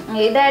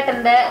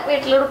 ഇതായിട്ടെൻ്റെ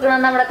വീട്ടിലെടുക്കുന്ന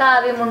നമ്മുടെ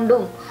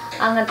കാവ്യമുണ്ടും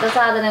അങ്ങനത്തെ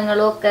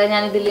സാധനങ്ങളും ഒക്കെ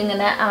ഞാൻ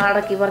ഇതിലിങ്ങനെ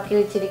അടക്കി പറക്കി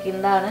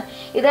വെച്ചിരിക്കുന്നതാണ്.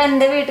 ഇത്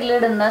എൻ്റെ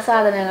വീട്ടിലിടുന്ന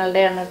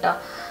സാധനങ്ങളുടെയാണ് കേട്ടോ.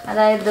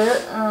 അതായത്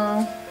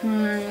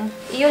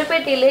ഈ ഒരു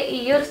പെട്ടിയിൽ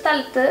ഈ ഒരു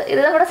സ്ഥലത്ത്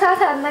ഇത് നമ്മുടെ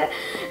സാധാരണ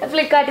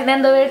ഫ്ലിപ്കാർട്ടിൽ നിന്ന്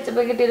എന്തോ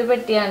മേടിച്ചപ്പോൾ കിട്ടിയൊരു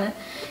പെട്ടിയാണ്.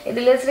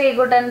 ഇതിൽ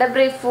ശ്രീകുട്ടൻ്റെ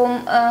ബ്രീഫും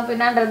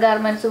പിന്നെ അണ്ടർ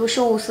ഗാർമെൻറ്റ്സും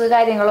ഷൂസ്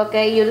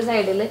കാര്യങ്ങളൊക്കെ ഈ ഒരു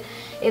സൈഡിൽ.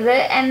 ഇത്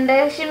എൻ്റെ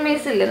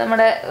ഷിമ്മീസില്ലേ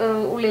നമ്മുടെ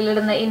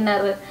ഉള്ളിലിടുന്ന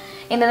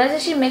ഇന്നറെന്ന്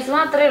വെച്ചാൽ ഷിമ്മീസ്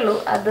മാത്രമേ ഉള്ളൂ,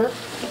 അത്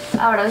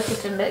അവിടെ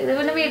വെച്ചിട്ടുണ്ട്. ഇത്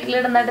പിന്നെ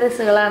വീട്ടിലിടുന്ന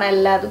ഡ്രസ്സുകളാണ്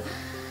എല്ലാതും.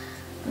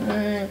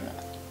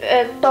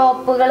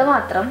 ടോപ്പുകൾ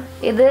മാത്രം.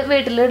 ഇത്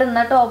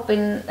വീട്ടിലിടുന്ന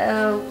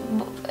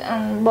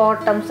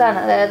ബോട്ടംസ് ആണ്,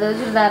 അതായത്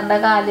ചുരിദാറിൻ്റെ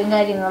കാലും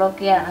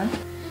കാര്യങ്ങളൊക്കെയാണ്.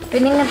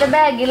 പിന്നെ ഇങ്ങനത്തെ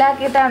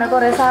ബാഗിലാക്കിയിട്ടാണ്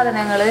കുറേ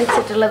സാധനങ്ങൾ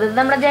വെച്ചിട്ടുള്ളത്.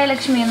 നമ്മുടെ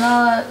ജയലക്ഷ്മിന്നോ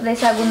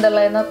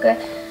ദേശാകുന്തളെന്നൊക്കെ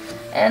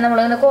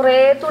നമ്മളിങ്ങനെ കുറേ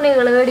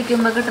തുണികൾ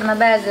മേടിക്കുമ്പോൾ കിട്ടുന്ന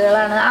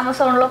ബാഗുകളാണ്.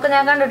 ആമസോണിലൊക്കെ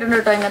ഞാൻ കണ്ടിട്ടുണ്ട്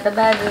കേട്ടോ ഇങ്ങനത്തെ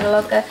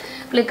ബാഗുകളൊക്കെ.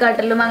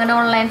 ഫ്ലിപ്കാർട്ടിലും അങ്ങനെ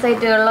ഓൺലൈൻ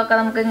സൈറ്റുകളിലൊക്കെ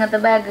നമുക്ക് ഇങ്ങനത്തെ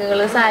ബാഗുകൾ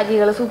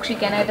സാരികൾ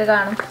സൂക്ഷിക്കാനായിട്ട്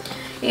കാണും.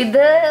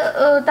 ഇത്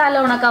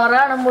തലോണ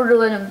കവറാണ്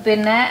മുഴുവനും.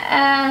 പിന്നെ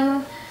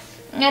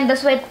എൻ്റെ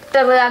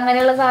സ്വെറ്റർ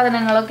അങ്ങനെയുള്ള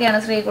സാധനങ്ങളൊക്കെയാണ്,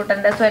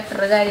 ശ്രീകുട്ടൻ്റെ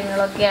സ്വെറ്റർ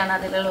കാര്യങ്ങളൊക്കെയാണ്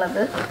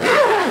അതിലുള്ളത്.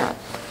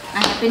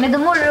 അങ്ങനത്തെ പിന്നെ ഇത്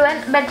മുഴുവൻ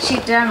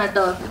ബെഡ്ഷീറ്റാണ്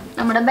കേട്ടോ.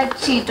 നമ്മുടെ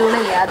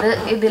ബെഡ്ഷീറ്റുകളില്ലേ അത്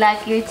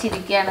ഇതിലാക്കി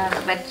വെച്ചിരിക്കുകയാണ്.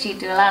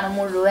 ബെഡ്ഷീറ്റുകളാണ്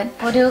മുഴുവൻ.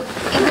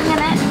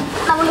 ഇതിങ്ങനെ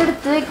നമ്മൾ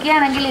എടുത്ത്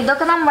വെക്കുകയാണെങ്കിൽ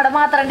ഇതൊക്കെ നമ്മുടെ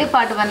മാത്രം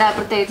ഡിപ്പാർട്ട്മെൻറ്റാണ്,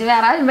 പ്രത്യേകിച്ച്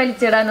വേറെ ആരും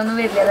വലിച്ചിടാനൊന്നും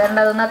വരില്ല.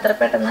 അതുകൊണ്ട് അതൊന്നും അത്ര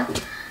പെട്ടെന്ന്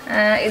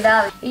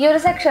ഇതാവും. ഈ ഒരു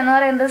സെക്ഷൻ എന്ന്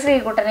പറയുന്നത്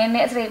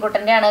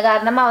ശ്രീകുട്ടൻ്റെ ആണ്.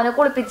 കാരണം അവനെ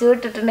കുളിപ്പിച്ച്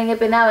വിട്ടിട്ടുണ്ടെങ്കിൽ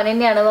പിന്നെ അവൻ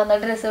തന്നെയാണ് വന്ന്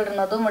ഡ്രസ്സ്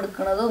ഇടുന്നതും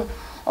എടുക്കുന്നതും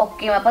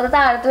ഒക്കെയും. അപ്പോൾ അത്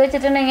താഴത്ത്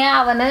വെച്ചിട്ടുണ്ടെങ്കിൽ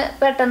അവന്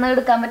പെട്ടെന്ന്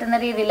എടുക്കാൻ പറ്റുന്ന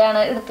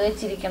രീതിയിലാണ് എടുത്ത്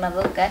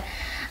വെച്ചിരിക്കുന്നതും ഒക്കെ.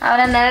 അവൻ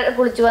തന്നെ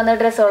കുളിച്ച് വന്ന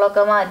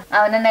ഡ്രസ്സുകളൊക്കെ മാറ്റി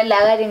അവൻ തന്നെ എല്ലാ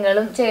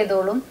കാര്യങ്ങളും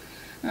ചെയ്തോളും.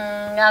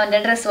 അവൻ്റെ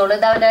ഡ്രസ്സുകൾ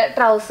ഇത് അവൻ്റെ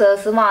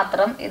ട്രൗസേഴ്സ്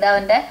മാത്രം, ഇത്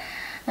അവൻ്റെ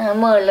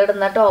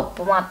മുകളിലിടുന്ന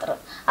ടോപ്പ് മാത്രം.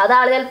 അത്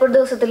ആൾ ചിലപ്പോൾ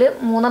ദിവസത്തിൽ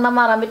 3 എണ്ണം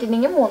മാറാൻ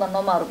പറ്റിയിട്ടുണ്ടെങ്കിൽ 3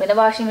 എണ്ണം മാറും. പിന്നെ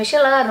വാഷിംഗ് മെഷീൻ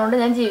ഉള്ള കാരണം കൊണ്ട്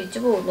ഞാൻ ജീവിച്ചു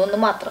പോകുന്നു എന്ന്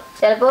മാത്രം.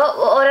 ചിലപ്പോൾ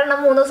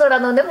ഒരെണ്ണം 3 ദിവസം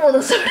ഇടാന്നുണ്ട് 3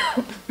 ദിവസം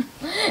ഇടും.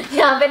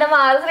 ഞാൻ പിന്നെ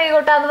മാറി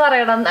ശ്രീകുട്ടാന്ന്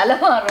പറയണം എന്നാലേ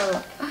മാറുള്ളൂ.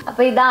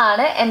 അപ്പോൾ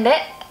ഇതാണ് എൻ്റെ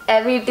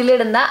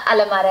വീട്ടിലിടുന്ന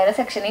അലമാരയുടെ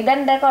സെക്ഷൻ.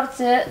 ഇതെൻ്റെ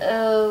കുറച്ച്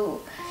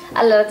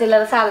അല്ലറ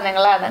ചില്ലറ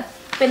സാധനങ്ങളാണ്.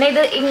 പിന്നെ ഇത്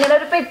ഇങ്ങനെ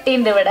ഒരു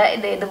പെട്ടിയുണ്ട് ഇവിടെ.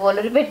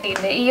 ഇതുപോലൊരു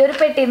പെട്ടിയുണ്ട്. ഈ ഒരു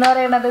പെട്ടി എന്ന്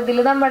പറയുന്നത് ഇതിൽ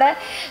നമ്മുടെ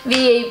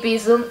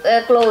VIPസും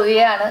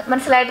ക്ലോവിയാണ്.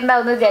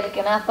 മനസ്സിലായിട്ടുണ്ടാവുമെന്ന്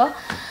വിചാരിക്കണം. അപ്പോൾ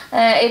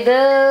ഇത്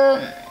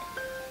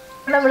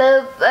നമ്മൾ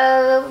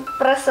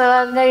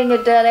പ്രസവം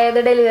കഴിഞ്ഞിട്ട്, അതായത്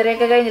ഡെലിവറി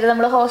ഒക്കെ കഴിഞ്ഞിട്ട്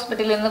നമ്മൾ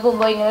ഹോസ്പിറ്റലിൽ നിന്ന്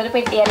പോകുമ്പോൾ ഇങ്ങനെ ഒരു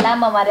പെട്ടി എല്ലാ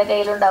അമ്മമാരുടെ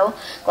കയ്യിലുണ്ടാവും.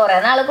 കുറേ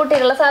നാൾ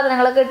കുട്ടികളുടെ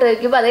സാധനങ്ങളൊക്കെ ഇട്ട്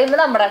വയ്ക്കും. അത്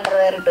കഴിയുമ്പോൾ നമ്മുടെ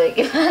അണ്ടർവെയർ ഇട്ട്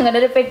വയ്ക്കും. അങ്ങനെ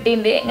ഒരു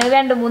പെട്ടിയുണ്ട്. ഇങ്ങനെ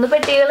 2-3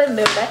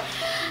 പെട്ടികളുണ്ട് ഇവിടെ.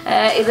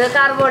 ഇത്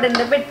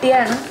കാർഡ്ബോർഡിൻ്റെ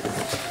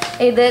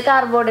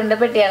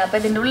പെട്ടിയാണ്. അപ്പോൾ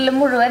ഇതിൻ്റെ ഉള്ളിൽ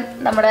മുഴുവൻ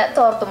നമ്മുടെ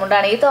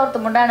തോർത്തുമുണ്ടാണ്. ഈ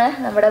തോർത്തുമുണ്ടാണ്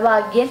നമ്മുടെ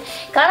ഭാഗ്യൻ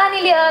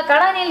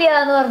കാണാനില്ല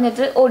എന്ന്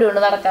പറഞ്ഞിട്ട്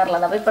ഓടിക്കൊണ്ട്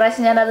നടക്കാറുള്ളത്. അപ്പോൾ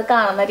ഇപ്രാവശ്യം ഞാനത്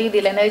കാണുന്ന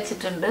രീതിയിൽ തന്നെ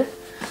വെച്ചിട്ടുണ്ട്.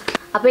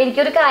 അപ്പോൾ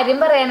എനിക്കൊരു കാര്യം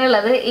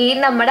പറയാനുള്ളത്, ഈ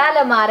നമ്മുടെ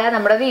അലമാര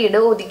നമ്മുടെ വീട്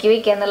ഒതുക്കി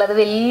വെക്കുക എന്നുള്ളത്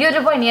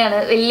വലിയൊരു പണിയാണ്.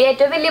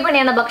 ഏറ്റവും വലിയ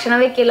പണിയാണ്. ഭക്ഷണം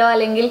വെക്കലോ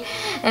അല്ലെങ്കിൽ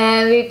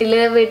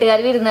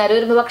വീട്ടുകാർ വിരുന്നുകാർ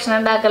വരുമ്പോൾ ഭക്ഷണം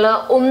ഉണ്ടാക്കലോ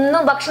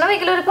ഭക്ഷണം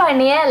വെക്കലോ ഒരു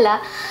പണിയേ അല്ല,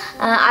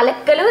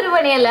 അലക്കലും ഒരു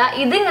പണിയല്ല.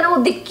 ഇതിങ്ങനെ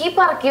ഒതുക്കി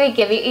പറക്കി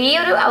വെക്കുക. ഈ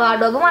ഒരു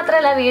വാർഡ്രോബ്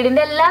മാത്രമല്ല,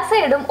 വീടിൻ്റെ എല്ലാ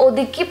സൈഡും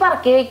ഒതുക്കി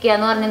പറക്കി വെക്കുക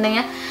എന്ന്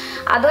പറഞ്ഞിട്ടുണ്ടെങ്കിൽ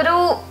അതൊരു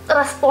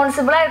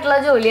റെസ്പോൺസിബിൾ ആയിട്ടുള്ള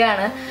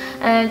ജോലിയാണ്.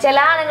 ചില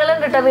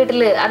ആണുങ്ങളുണ്ട് കേട്ടോ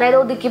വീട്ടിൽ, അതായത്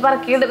ഒതുക്കി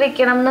പറക്കി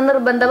വെക്കണം എന്ന്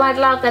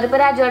നിർബന്ധമായിട്ടുള്ള ആൾക്കാർ. ഇപ്പോൾ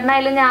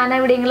രാജുവേട്ടനായാലും ഞാൻ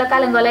എവിടെയെങ്കിലും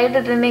കലങ്കോല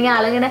ഇട്ടിട്ടുണ്ടെങ്കിൽ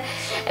ആളിങ്ങനെ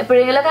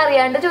എപ്പോഴെങ്കിലുമൊക്കെ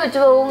അറിയാണ്ട് ചോദിച്ചു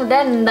പോകും,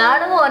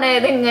 ഇതെന്താണ് മോനെ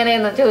ഇത്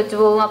ഇങ്ങനെയെന്ന് ചോദിച്ചു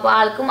പോകും. അപ്പോൾ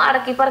ആൾക്കും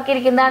അടക്കി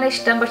പറക്കിയിരിക്കുന്നതാണ്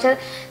ഇഷ്ടം. പക്ഷെ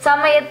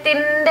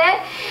സമയത്തിൻ്റെ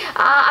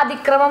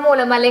അതിക്രമം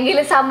മൂലം അല്ലെങ്കിൽ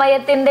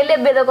സമയത്തിൻ്റെ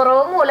ലഭ്യത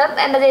കുറവ് മൂലം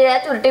എന്താ ചെയ്യുക,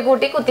 ചുരുട്ടി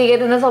കൂട്ടി കുത്തി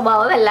കയറ്റുന്ന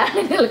സ്വഭാവം എല്ലാ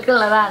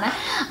ആണുങ്ങൾക്കുള്ളതാണ്.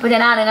 അപ്പോൾ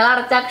ഞാൻ ആണുങ്ങൾ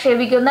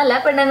അടച്ചാക്ഷേപിക്കുന്നല്ല,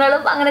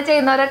 പെണ്ണുങ്ങളും അങ്ങനെ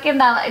ചെയ്യുന്നവരൊക്കെ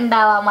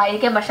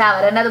ഉണ്ടാവാമായിരിക്കാം. പക്ഷെ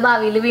അവർ തന്നെ അത്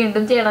ഭാവിയിൽ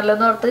വീണ്ടും ചെയ്യണമല്ലോ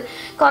എന്നോർത്ത്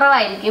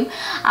കുറവായിരിക്കും.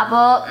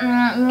 അപ്പോൾ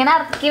ഇങ്ങനെ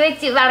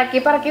അടക്കി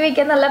പറക്കി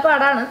വയ്ക്കാൻ നല്ല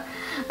പാടാണ്.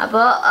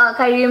 അപ്പോൾ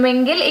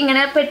കഴിയുമെങ്കിൽ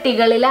ഇങ്ങനെ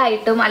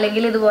പെട്ടികളിലായിട്ടും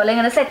അല്ലെങ്കിൽ ഇതുപോലെ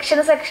ഇങ്ങനെ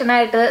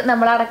സെക്ഷനായിട്ട്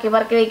നമ്മൾ അടക്കി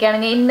പറക്കി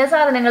വയ്ക്കുകയാണെങ്കിൽ ഇന്ന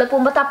സാധനങ്ങൾ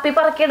പോകുമ്പോൾ തപ്പി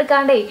പറക്കി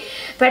എടുക്കാണ്ടേ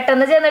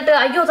പെട്ടെന്ന് ചെന്നിട്ട്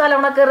അയ്യോ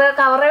തലോണക്കറ്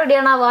കവർ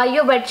എവിടെയാണാവോ,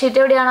 അയ്യോ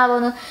ബെഡ്ഷീറ്റ് എവിടെയാണാവോ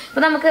എന്ന്.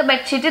 ഇപ്പം നമുക്ക്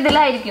ബെഡ്ഷീറ്റ്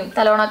ഇതിലായിരിക്കും,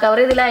 തലോണ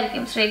കവർ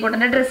ഇതിലായിരിക്കും,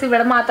 ശ്രീകുട്ടൻ്റെ ഡ്രസ്സ്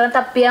ഇവിടെ മാത്രം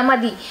തപ്പിയാൽ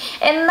മതി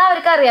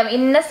എന്നവർക്കറിയാം.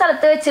 ഇന്ന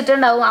സ്ഥലത്ത്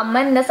വെച്ചിട്ടുണ്ടാവും,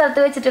 അമ്മ ഇന്ന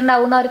സ്ഥലത്ത്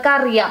വെച്ചിട്ടുണ്ടാവും എന്ന് അവർക്ക്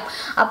അറിയാം.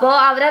 അപ്പോൾ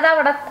അവരത്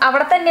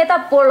അവിടെ തന്നെ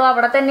തപ്പുള്ളൂ.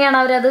 അവിടെ തന്നെയാണ്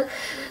അവരത്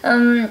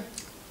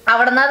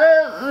അവിടെ നിന്ന് അത്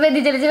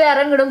വ്യതിചലിച്ച് വേറെ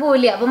എങ്ങോട്ടും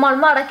പോവില്ല. അപ്പം നമ്മൾ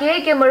മടക്കി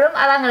വയ്ക്കുമ്പോഴും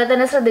അത് അങ്ങനെ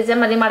തന്നെ ശ്രദ്ധിച്ചാൽ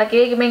മതി. മടക്കി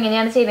വയ്ക്കുമ്പോൾ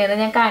എങ്ങനെയാണ്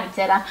ചെയ്യുന്നതെന്ന് ഞാൻ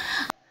കാണിച്ചു തരാം.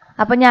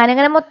 അപ്പം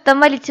ഞാനിങ്ങനെ മൊത്തം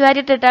വലിച്ചു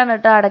വാരിയിട്ടിട്ടാണ്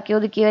കേട്ടോ അടക്കി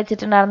ഒതുക്കി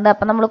വെച്ചിട്ടുണ്ടായിരുന്നത്.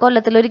 അപ്പം നമ്മൾ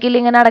കൊല്ലത്തിലൊരിക്കലും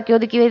ഇങ്ങനെ അടക്കി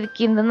ഒതുക്കി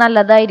വെക്കുന്നത്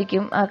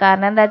നല്ലതായിരിക്കും.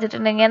 കാരണം എന്താ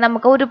വെച്ചിട്ടുണ്ടെങ്കിൽ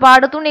നമുക്ക്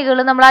ഒരുപാട് തുണികൾ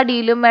നമ്മൾ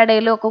അടിയിലും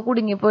ഇടയിലും ഒക്കെ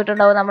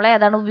കുടുങ്ങിപ്പോയിട്ടുണ്ടാവും. നമ്മൾ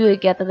ഏതാണ്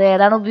ഉപയോഗിക്കാത്തത്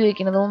ഏതാണ്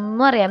ഉപയോഗിക്കുന്നത്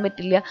ഒന്നും അറിയാൻ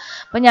പറ്റില്ല.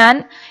 അപ്പം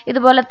ഞാൻ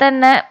ഇതുപോലെ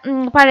തന്നെ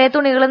പഴയ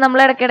തുണികൾ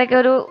നമ്മൾ ഇടയ്ക്കിടയ്ക്ക്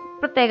ഒരു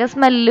പ്രത്യേക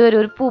സ്മെല്ല് വരും,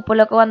 ഒരു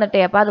പൂപ്പലൊക്കെ വന്നിട്ടേ.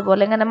 അപ്പോൾ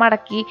അതുപോലെ ഇങ്ങനെ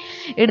മടക്കി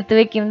എടുത്ത്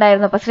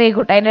വെക്കുന്നുണ്ടായിരുന്നു. അപ്പോൾ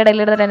ശ്രീകുട്ട അതിൻ്റെ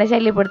ഇടയിൽ എടുത്തിട്ട് എന്നെ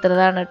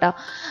ശല്യപ്പെടുത്തുന്നതാണ് കേട്ടോ.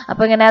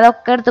 അപ്പോൾ ഇങ്ങനെ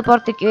അതൊക്കെ എടുത്ത്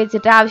പുറത്തേക്ക്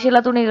വെച്ചിട്ട്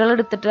ആവശ്യമുള്ള തുണികൾ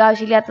എടുത്തിട്ട്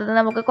ആവശ്യമില്ലാത്തത്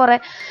നമുക്ക് കുറേ,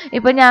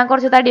 ഇപ്പം ഞാൻ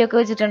കുറച്ച് തടിയൊക്കെ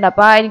വെച്ചിട്ടുണ്ട്.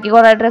 അപ്പോൾ എനിക്ക്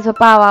കുറേ ഡ്രസ്സ്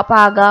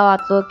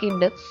പാകാവാത്തതൊക്കെ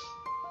ഉണ്ട്.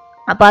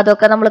 അപ്പോൾ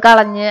അതൊക്കെ നമ്മൾ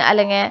കളഞ്ഞ്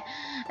അല്ലെങ്കിൽ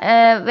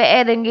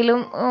ഏതെങ്കിലും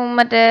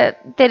മറ്റേ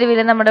തെരുവിൽ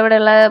നമ്മുടെ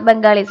ഇവിടെയുള്ള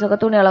ബംഗാളീസൊക്കെ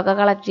തുണികളൊക്കെ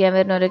കളക്ട് ചെയ്യാൻ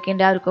വരുന്നവരൊക്കെ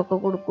ഉണ്ട്, അവർക്കൊക്കെ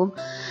കൊടുക്കും.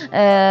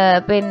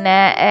 പിന്നെ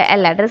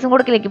എല്ലാ ഡ്രസ്സും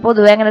കൊടുക്കില്ല. എനിക്ക്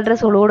പൊതുവെ അങ്ങനെ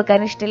ഡ്രസ്സുകൾ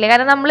കൊടുക്കാൻ ഇഷ്ടമില്ല.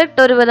 കാരണം നമ്മൾ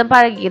ഇട്ടൊരു വിധം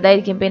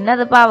പഴകിയതായിരിക്കും, പിന്നെ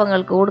അത്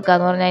പാവങ്ങൾക്ക്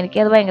കൊടുക്കാന്ന് പറഞ്ഞാൽ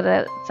എനിക്കത് ഭയങ്കര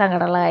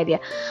സങ്കടമുള്ള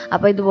കാര്യമാണ്.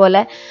 അപ്പോൾ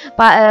ഇതുപോലെ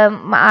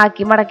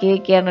ആക്കി മടക്കി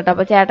വെക്കുകയാണ് കേട്ടോ.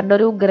 അപ്പോൾ ചേട്ടൻ്റെ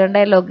ഒരു ഉഗ്രൻ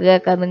ഡയലോഗ്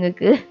കേൾക്കാം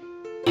നിങ്ങൾക്ക്.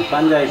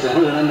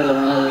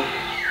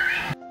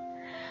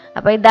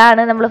 അപ്പോൾ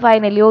ഇതാണ് നമ്മൾ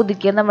ഫൈനലി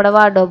ഒതുക്കിയ നമ്മുടെ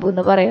വാർഡ്രോബ്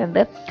എന്ന്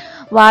പറയുന്നത്.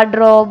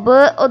 വാർഡ്രോബ്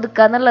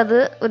ഒതുക്കുക എന്നുള്ളത്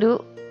ഒരു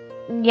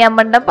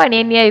യമണ്ട പണി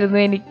തന്നെയായിരുന്നു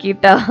എനിക്ക്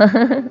കേട്ടോ.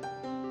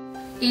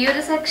 ഈ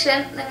ഒരു സെക്ഷൻ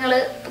നിങ്ങൾ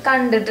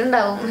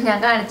കണ്ടിട്ടുണ്ടാവും, ഞാൻ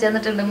കാണിച്ചു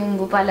തന്നിട്ടുണ്ട്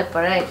മുമ്പ്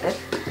പലപ്പോഴായിട്ട്.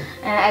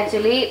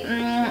 ആക്ച്വലി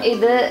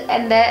ഇത്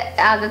എൻ്റെ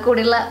ആകെ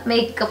കൂടിയുള്ള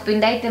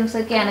മേക്കപ്പിൻ്റെ ഐറ്റംസ്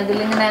ഒക്കെയാണ്.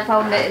 ഇതിലിങ്ങനെ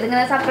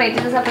ഇതിങ്ങനെ സെപ്പറേറ്റ്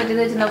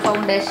ചെയ്ത് വെച്ചിട്ടുണ്ടാവും.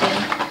 ഫൗണ്ടേഷൻ,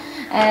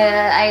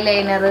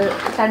 ഐലൈനർ,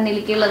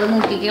 കണ്ണിലേക്കുള്ളത്,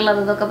 മൂക്കിക്കുള്ളത്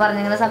ഇതൊക്കെ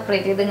പറഞ്ഞിങ്ങനെ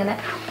സെപ്പറേറ്റ് ചെയ്ത് ഇങ്ങനെ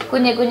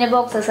കുഞ്ഞു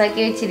ബോക്സസ്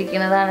ആക്കി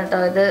വെച്ചിരിക്കുന്നതാണ് കേട്ടോ.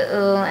 ഇത്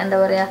എന്താ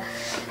പറയുക,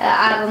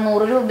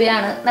 600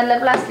 രൂപയാണ്. നല്ല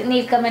പ്ലാസ്റ്റിക്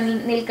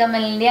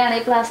നീൽക്കമലിൻ്റെ ആണ്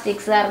ഈ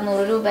പ്ലാസ്റ്റിക്സ്.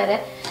 600 രൂപയുടെ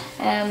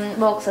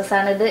ബോക്സസ്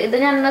ആണ്. ഇത്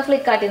ഞാൻ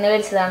ഫ്ലിപ്കാർട്ടിൽ നിന്ന്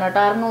മേടിച്ചതാണ്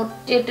കേട്ടോ.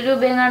 608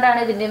 രൂപയെങ്ങാണ്ടാണ്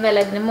ഇതിൻ്റെ വില.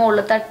 ഇതിന്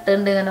മുകളിൽ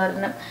തട്ടുണ്ട് ഇങ്ങനെ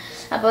പറഞ്ഞാൽ.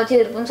 അപ്പോൾ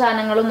ചെരുപ്പും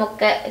സാധനങ്ങളും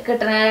ഒക്കെ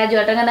കിട്ടണ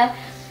രാജുവായിട്ട് ഇങ്ങനെ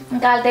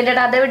കാലത്തേൻ്റെ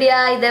അതെവിടെയാ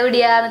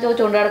ഇതെവിടെയാ എന്ന്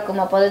ചോദിച്ചുകൊണ്ട് കിടക്കും.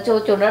 അപ്പോൾ അത്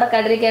ചോദിച്ചുകൊണ്ട്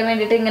കിടക്കാണ്ടിരിക്കാൻ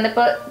വേണ്ടിയിട്ട് ഇങ്ങനെ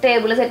ഇപ്പോൾ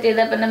ടേബിൾ സെറ്റ്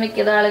ചെയ്തപ്പോൾ തന്നെ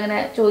മിക്കത് ആളിങ്ങനെ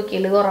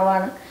ചോദിക്കൽ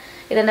കുറവാണ്.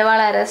 ഇതെൻ്റെ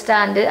വളരെ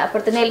സ്റ്റാൻഡ്.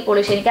 അപ്പോഴത്തെ നെയിൽ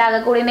പോളിഷ്. എനിക്ക്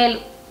ആകെ കൂടി നെയിൽ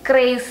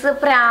ക്രേസ്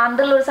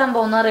പ്രാന്തുള്ളൊരു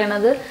സംഭവം എന്ന്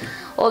പറയുന്നത്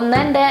ഒന്ന്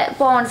എൻ്റെ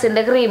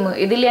പോൺസിൻ്റെ ക്രീം.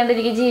 ഇതില്ലാണ്ട്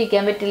എനിക്ക്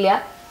ജീവിക്കാൻ പറ്റില്ല.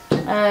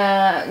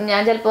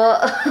 ഞാൻ ചിലപ്പോൾ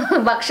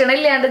ഭക്ഷണം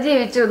ഇല്ലാണ്ട്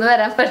ജീവിച്ചു എന്ന്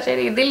വരാം, പക്ഷേ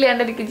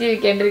ഇതില്ലാണ്ട് എനിക്ക്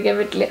ജീവിക്കാണ്ടിരിക്കാൻ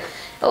പറ്റില്ല.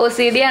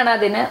 OCD ആണ്.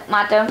 അതിന്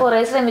മാറ്റാൻ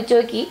കുറേ ശ്രമിച്ചു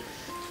നോക്കി,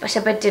 പക്ഷെ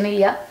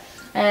പറ്റണില്ല.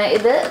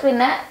 ഇത്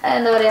പിന്നെ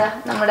എന്താ പറയുക,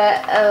 നമ്മുടെ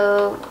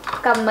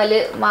കമ്മൽ,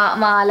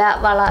 മാല,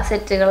 വള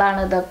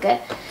സെറ്റുകളാണ് ഇതൊക്കെ.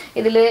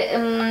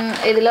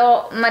 ഇതിലോ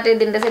മറ്റേ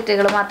ഇതിൻ്റെ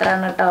സെറ്റുകൾ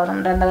മാത്രമാണ് കേട്ടോ.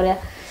 നമ്മുടെ എന്താ പറയുക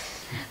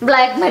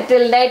ബ്ലാക്ക്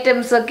മെറ്റലിൻ്റെ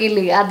ഐറ്റംസ് ഒക്കെ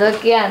ഇല്ലേ,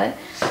 അതൊക്കെയാണ്.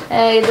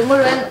 ഇത്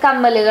മുഴുവൻ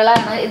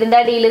കമ്മലുകളാണ്. ഇതിൻ്റെ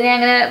അടിയിൽ ഞാൻ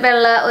അങ്ങനെ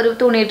വെള്ള ഒരു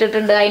തുണി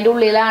ഇട്ടിട്ടുണ്ട്. അതിൻ്റെ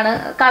ഉള്ളിലാണ്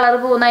കളർ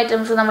പോകുന്ന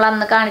ഐറ്റംസ് നമ്മൾ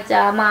അന്ന് കാണിച്ച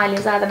ആ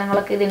മാലിന്യ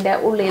സാധനങ്ങളൊക്കെ ഇതിൻ്റെ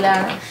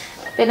ഉള്ളിലാണ്.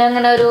 പിന്നെ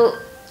അങ്ങനെ ഒരു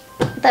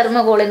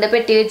തെർമോകോളിൻ്റെ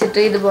പെട്ടി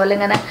വെച്ചിട്ട് ഇതുപോലെ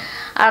ഇങ്ങനെ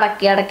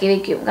അടക്കി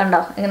വെക്കും. കണ്ടോ,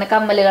 ഇങ്ങനെ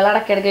കമ്മലുകൾ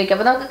അടക്കി വെക്കും.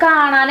 അപ്പോൾ നമുക്ക്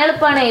കാണാൻ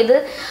എളുപ്പമാണ് ഇത്.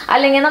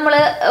 അല്ലെങ്കിൽ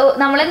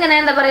നമ്മളിങ്ങനെ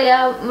എന്താ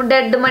പറയുക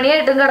ഡെഡ്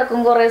മണിയായിട്ടും കിടക്കും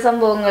കുറേ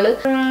സംഭവങ്ങൾ.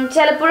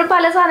 ചിലപ്പോഴും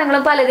പല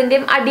സാധനങ്ങളും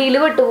പലതിൻ്റെയും അടിയിൽ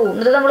വിട്ടുപോകും.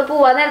 എന്നിട്ട് നമ്മൾ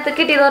പോവാൻ നേരത്തെ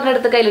കിട്ടിയെന്ന്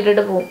പറഞ്ഞെടുത്ത്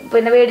കയ്യിലിട്ടിട്ട് പോകും.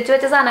 പിന്നെ മേടിച്ച്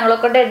വെച്ച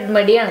സാധനങ്ങളൊക്കെ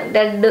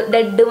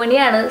ഡെഡ്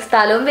മണിയാണ്,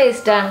 സ്ഥലവും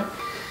വേസ്റ്റാണ്.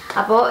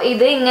 അപ്പോൾ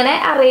ഇത് ഇങ്ങനെ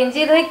അറേഞ്ച്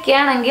ചെയ്ത്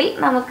വെക്കുകയാണെങ്കിൽ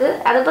നമുക്ക്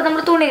അതിപ്പോൾ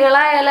നമ്മൾ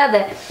തുണികളായാലും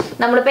അതെ,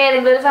 നമ്മളിപ്പോൾ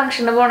ഏതെങ്കിലും ഒരു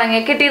ഫംഗ്ഷന്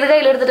പോകണമെങ്കിൽ കിട്ടിയത്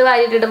കയ്യിലെടുത്തിട്ട്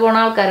വാരിയിട്ടിട്ട്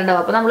പോകുന്ന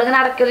ആൾക്കാരുണ്ടാവും. അപ്പോൾ നമ്മളിങ്ങനെ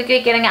അടക്കി ഒതുക്കി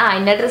വെക്കുകയാണെങ്കിൽ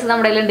ഇന്ന ഡ്രസ്സ്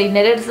നമ്മുടെ കയ്യിലുണ്ട്,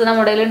 ഇന്ന ഡ്രസ്സ്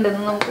നമ്മുടെ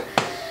കയ്യിലുണ്ടെന്ന് നമുക്ക്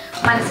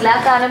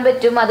മനസ്സിലാക്കാനും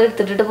പറ്റും, അത്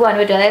എടുത്തിട്ട് പോകാൻ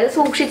പറ്റും. അതായത്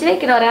സൂക്ഷിച്ച്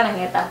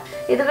വെക്കുന്നവരാണെങ്കിൽ കേട്ടോ.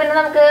 ഇത് പിന്നെ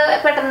നമുക്ക്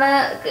പെട്ടെന്ന്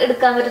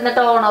എടുക്കാൻ പറ്റുന്ന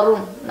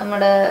ടോണറും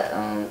നമ്മുടെ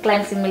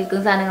ക്ലൻസിങ്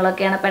മിൽക്കും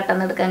സാധനങ്ങളൊക്കെയാണ്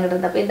പെട്ടെന്ന് എടുക്കാൻ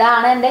കിട്ടുന്നത്. അപ്പോൾ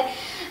ഇതാണ് എൻ്റെ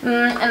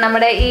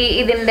നമ്മുടെ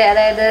ഇതിൻ്റെ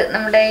അതായത്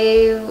നമ്മുടെ ഈ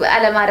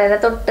അലമാരയുടെ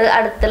തൊട്ട്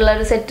അടുത്തുള്ള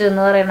ഒരു സെറ്റ്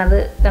എന്ന് പറയുന്നത്.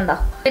 കണ്ടോ,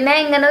 പിന്നെ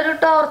ഇങ്ങനെ ഒരു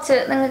ടോർച്ച്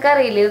നിങ്ങൾക്ക്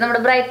അറിയില്ലേ, ഇത്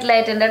നമ്മുടെ ബ്രൈറ്റ്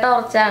ലൈറ്റിൻ്റെ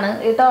ടോർച്ചാണ്.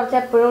 ഈ ടോർച്ച്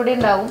എപ്പോഴും കൂടി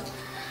ഉണ്ടാവും.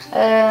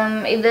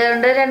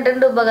 ഇതുകൊണ്ട്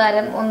രണ്ടുണ്ട്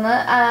ഉപകാരം. ഒന്ന്,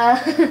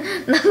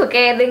 നമുക്ക്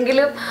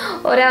ഏതെങ്കിലും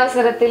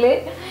ഒരവസരത്തിൽ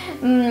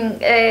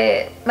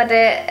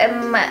മറ്റേ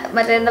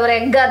എന്താ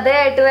പറയുക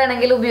ഗതയായിട്ട്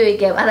വേണമെങ്കിൽ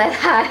ഉപയോഗിക്കാം.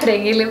 അതായത്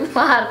ആർക്കെങ്കിലും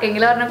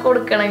പറഞ്ഞാൽ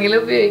കൊടുക്കണമെങ്കിൽ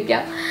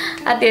ഉപയോഗിക്കാം.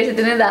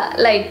 അത്യാവശ്യത്തിന്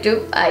ലൈറ്റും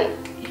ആയി.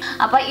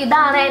 അപ്പോൾ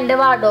ഇതാണ് എൻ്റെ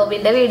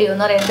വാർഡ്രോബിൻ്റെ വീഡിയോ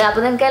എന്ന് പറയുന്നത്.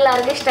 അപ്പോൾ നിങ്ങൾക്ക്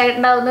എല്ലാവർക്കും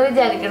ഇഷ്ടമായിട്ടുണ്ടാവും എന്ന്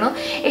വിചാരിക്കുന്നു.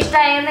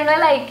 ഇഷ്ടമായെങ്കിൽ നിങ്ങൾ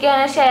ലൈക്ക്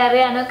ചെയ്യാനും ഷെയർ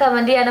ചെയ്യാനും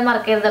കമൻറ്റ് ചെയ്യാനും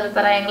മറക്കരുത്.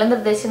 അഭിപ്രായങ്ങളും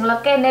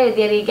നിർദ്ദേശങ്ങളൊക്കെ എന്നെ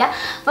എഴുതിയിരിക്കുക.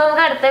 അപ്പോൾ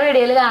നമുക്ക് അടുത്ത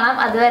വീഡിയോയിൽ കാണാം.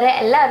 അതുവരെ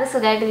എല്ലാവരും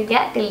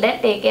സുഖമായിട്ടിരിക്കുക. Till then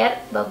take care.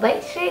 By.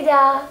 Sreeja.